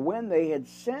then, or when they had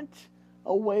sent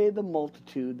away the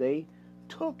multitude, they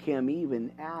took him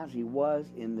even as he was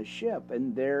in the ship.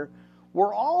 And there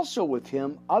were also with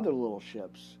him other little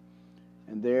ships.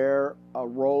 And there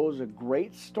arose a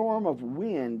great storm of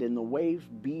wind, and the waves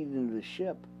beat into the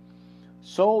ship,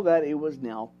 so that it was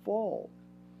now full.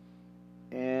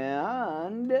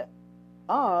 And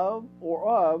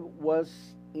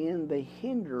was in the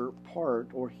hinder part,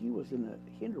 or he was in the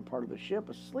hinder part of the ship,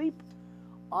 asleep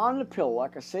on the pillow,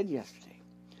 like I said yesterday.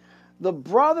 The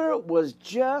brother was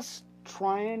just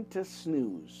trying to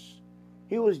snooze.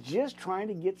 He was just trying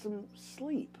to get some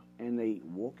sleep, and they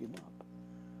woke him up.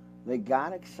 They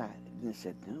got excited, and they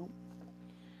said, no.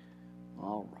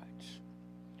 All right.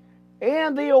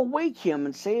 And they awake him,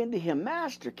 and say unto him,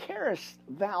 Master, carest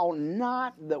thou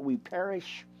not that we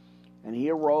perish? And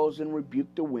he arose and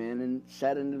rebuked the wind, and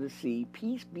said unto the sea,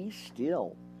 Peace, be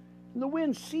still. And the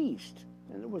wind ceased,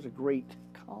 and there was a great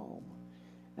calm.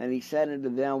 And he said unto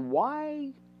them,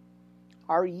 Why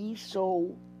are ye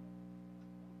so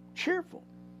cheerful?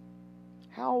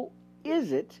 How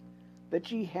is it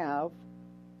that ye have,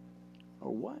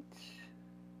 or what?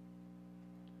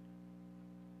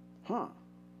 All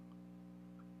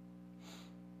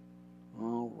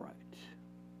right.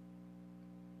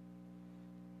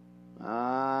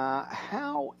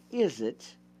 How is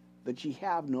it that ye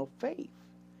have no faith?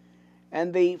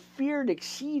 And they feared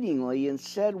exceedingly, and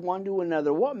said one to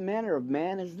another, What manner of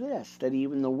man is this, that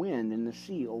even the wind and the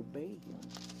sea obey him?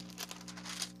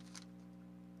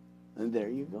 And there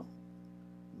you go.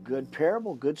 Good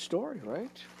parable, good story,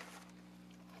 right?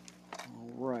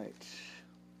 All right.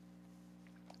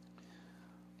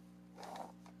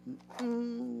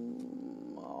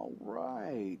 All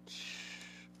right.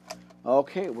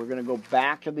 Okay, we're going to go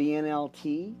back to the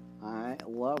NLT. I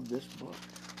love this book.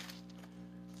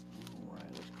 All right,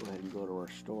 let's go ahead and go to our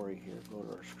story here. Go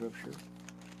to our scripture.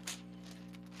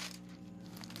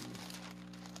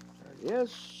 There it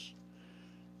is.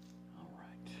 All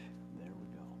right, there we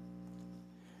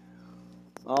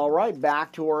All right,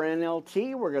 back to our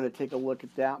NLT. We're going to take a look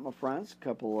at that, my friends. A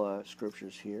couple of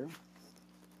scriptures here.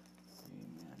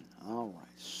 Amen. All right,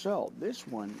 so this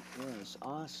one is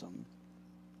awesome.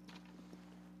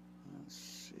 Let's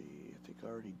see. I think I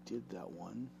already did that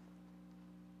one.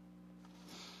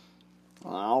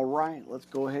 All right, let's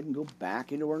go ahead and go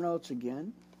back into our notes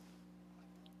again.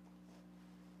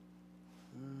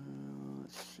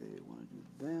 Let's see. I want to do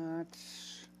that.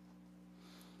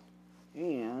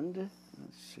 And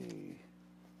let's see.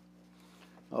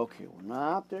 Okay, we're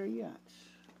not there yet.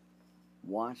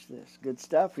 Watch this. Good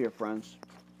stuff here, friends.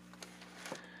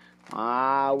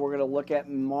 We're going to look at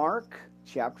Mark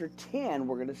chapter 10.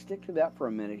 We're going to stick to that for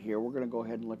a minute here. We're going to go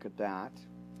ahead and look at that.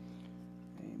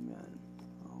 Amen.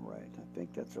 All right. I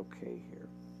think that's okay here.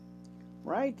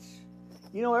 Right?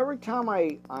 You know, every time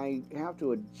I have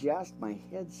to adjust my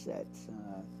headset.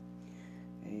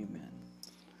 Amen.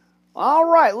 All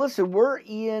right, listen, we're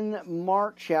in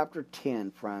Mark chapter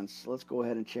 10, friends. Let's go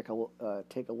ahead and take a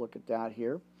look at that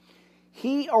here.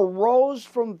 He arose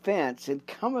from thence and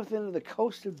cometh into the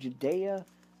coast of Judea,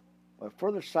 by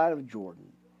further side of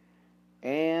Jordan.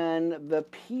 And the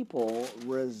people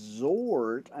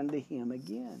resort unto him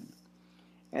again.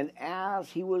 And as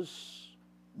he was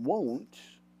wont,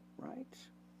 right,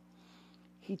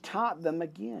 he taught them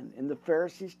again. And the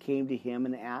Pharisees came to him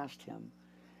and asked him,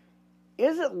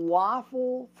 Is it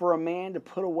lawful for a man to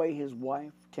put away his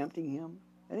wife, tempting him?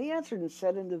 And he answered and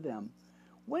said unto them,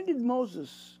 When did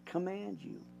Moses command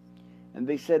you? And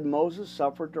they said, Moses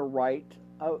suffered to write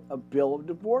a bill of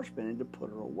divorcement and to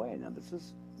put her away. Now this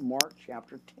is Mark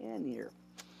chapter 10 here.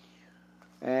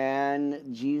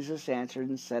 And Jesus answered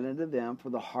and said unto them, For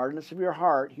the hardness of your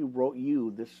heart he wrote you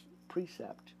this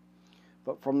precept.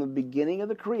 But from the beginning of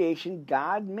the creation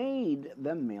God made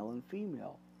them male and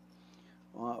female.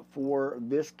 For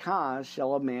this cause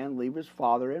shall a man leave his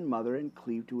father and mother and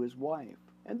cleave to his wife,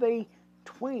 and they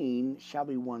twain shall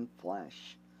be one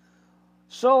flesh.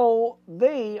 So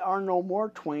they are no more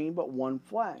twain but one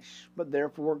flesh. But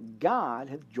therefore God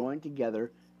hath joined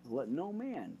together, let no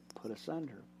man put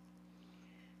asunder.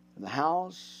 In the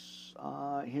house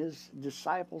his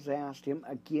disciples asked him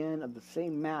again of the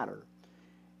same matter.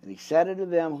 And he said unto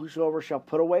them, Whosoever shall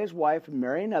put away his wife and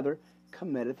marry another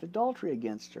committeth adultery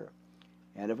against her.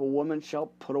 And if a woman shall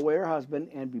put away her husband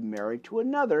and be married to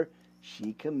another,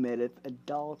 she committeth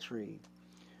adultery.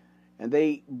 And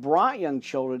they brought young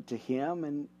children to him,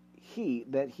 and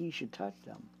that he should touch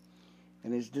them.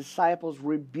 And his disciples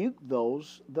rebuked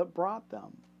those that brought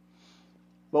them.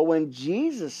 But when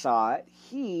Jesus saw it,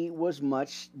 he was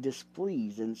much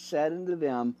displeased, and said unto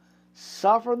them,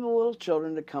 Suffer the little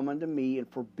children to come unto me, and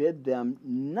forbid them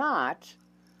not,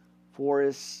 for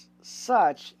as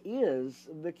such is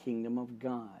the kingdom of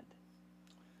God.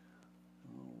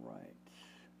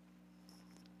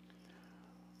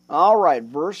 All right,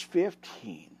 verse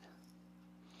 15.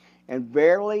 And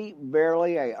verily,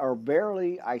 verily,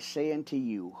 I say unto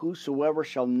you, whosoever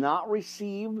shall not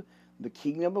receive the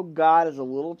kingdom of God as a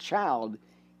little child,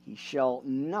 he shall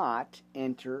not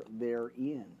enter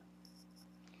therein.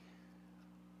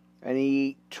 And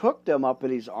he took them up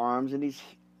in his arms and his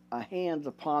hands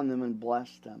upon them and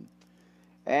blessed them.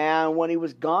 And when he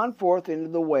was gone forth into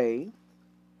the way,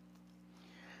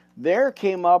 there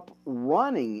came up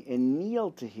running and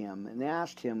kneeled to him and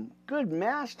asked him, Good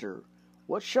master,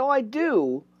 what shall I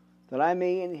do that I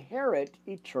may inherit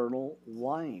eternal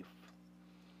life?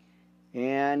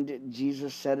 And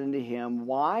Jesus said unto him,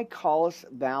 Why callest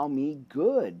thou me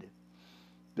good?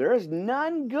 There is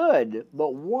none good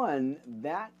but one,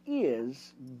 that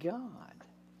is God.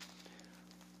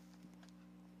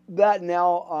 That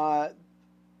now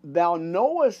thou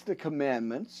knowest the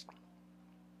commandments,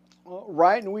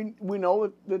 right? And we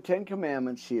know the 10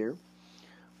 commandments here.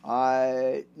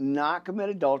 Not commit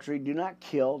adultery, do not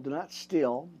kill, do not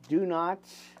steal, do not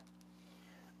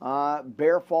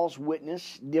bear false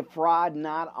witness, defraud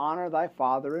not, honor thy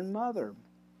father and mother.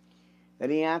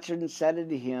 Then he answered and said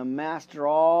unto him, Master,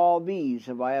 all these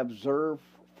have I observed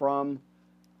from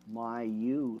my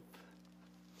youth.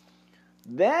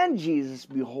 Then Jesus,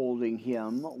 beholding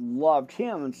him, loved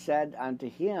him, and said unto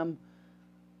him,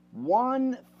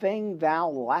 One thing thou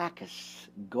lackest.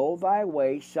 Go thy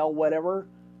way, sell whatsoever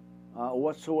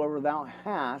thou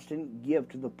hast, and give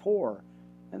to the poor,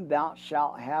 and thou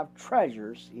shalt have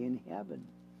treasures in heaven.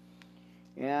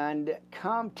 And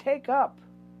come, take up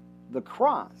the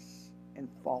cross and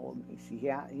follow me. See,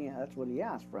 that's what he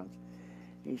asked, friends.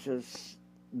 He says,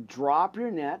 drop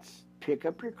your nets, pick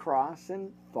up your cross,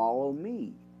 and follow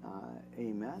me.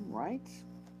 Amen, right?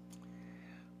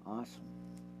 Awesome.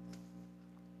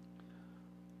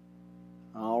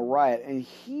 All right. And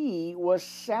he was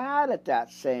sad at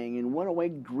that saying, and went away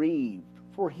grieved,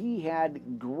 for he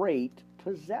had great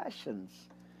possessions.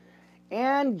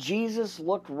 And Jesus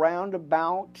looked round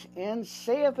about, and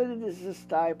saith unto his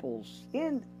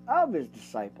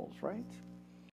disciples, right?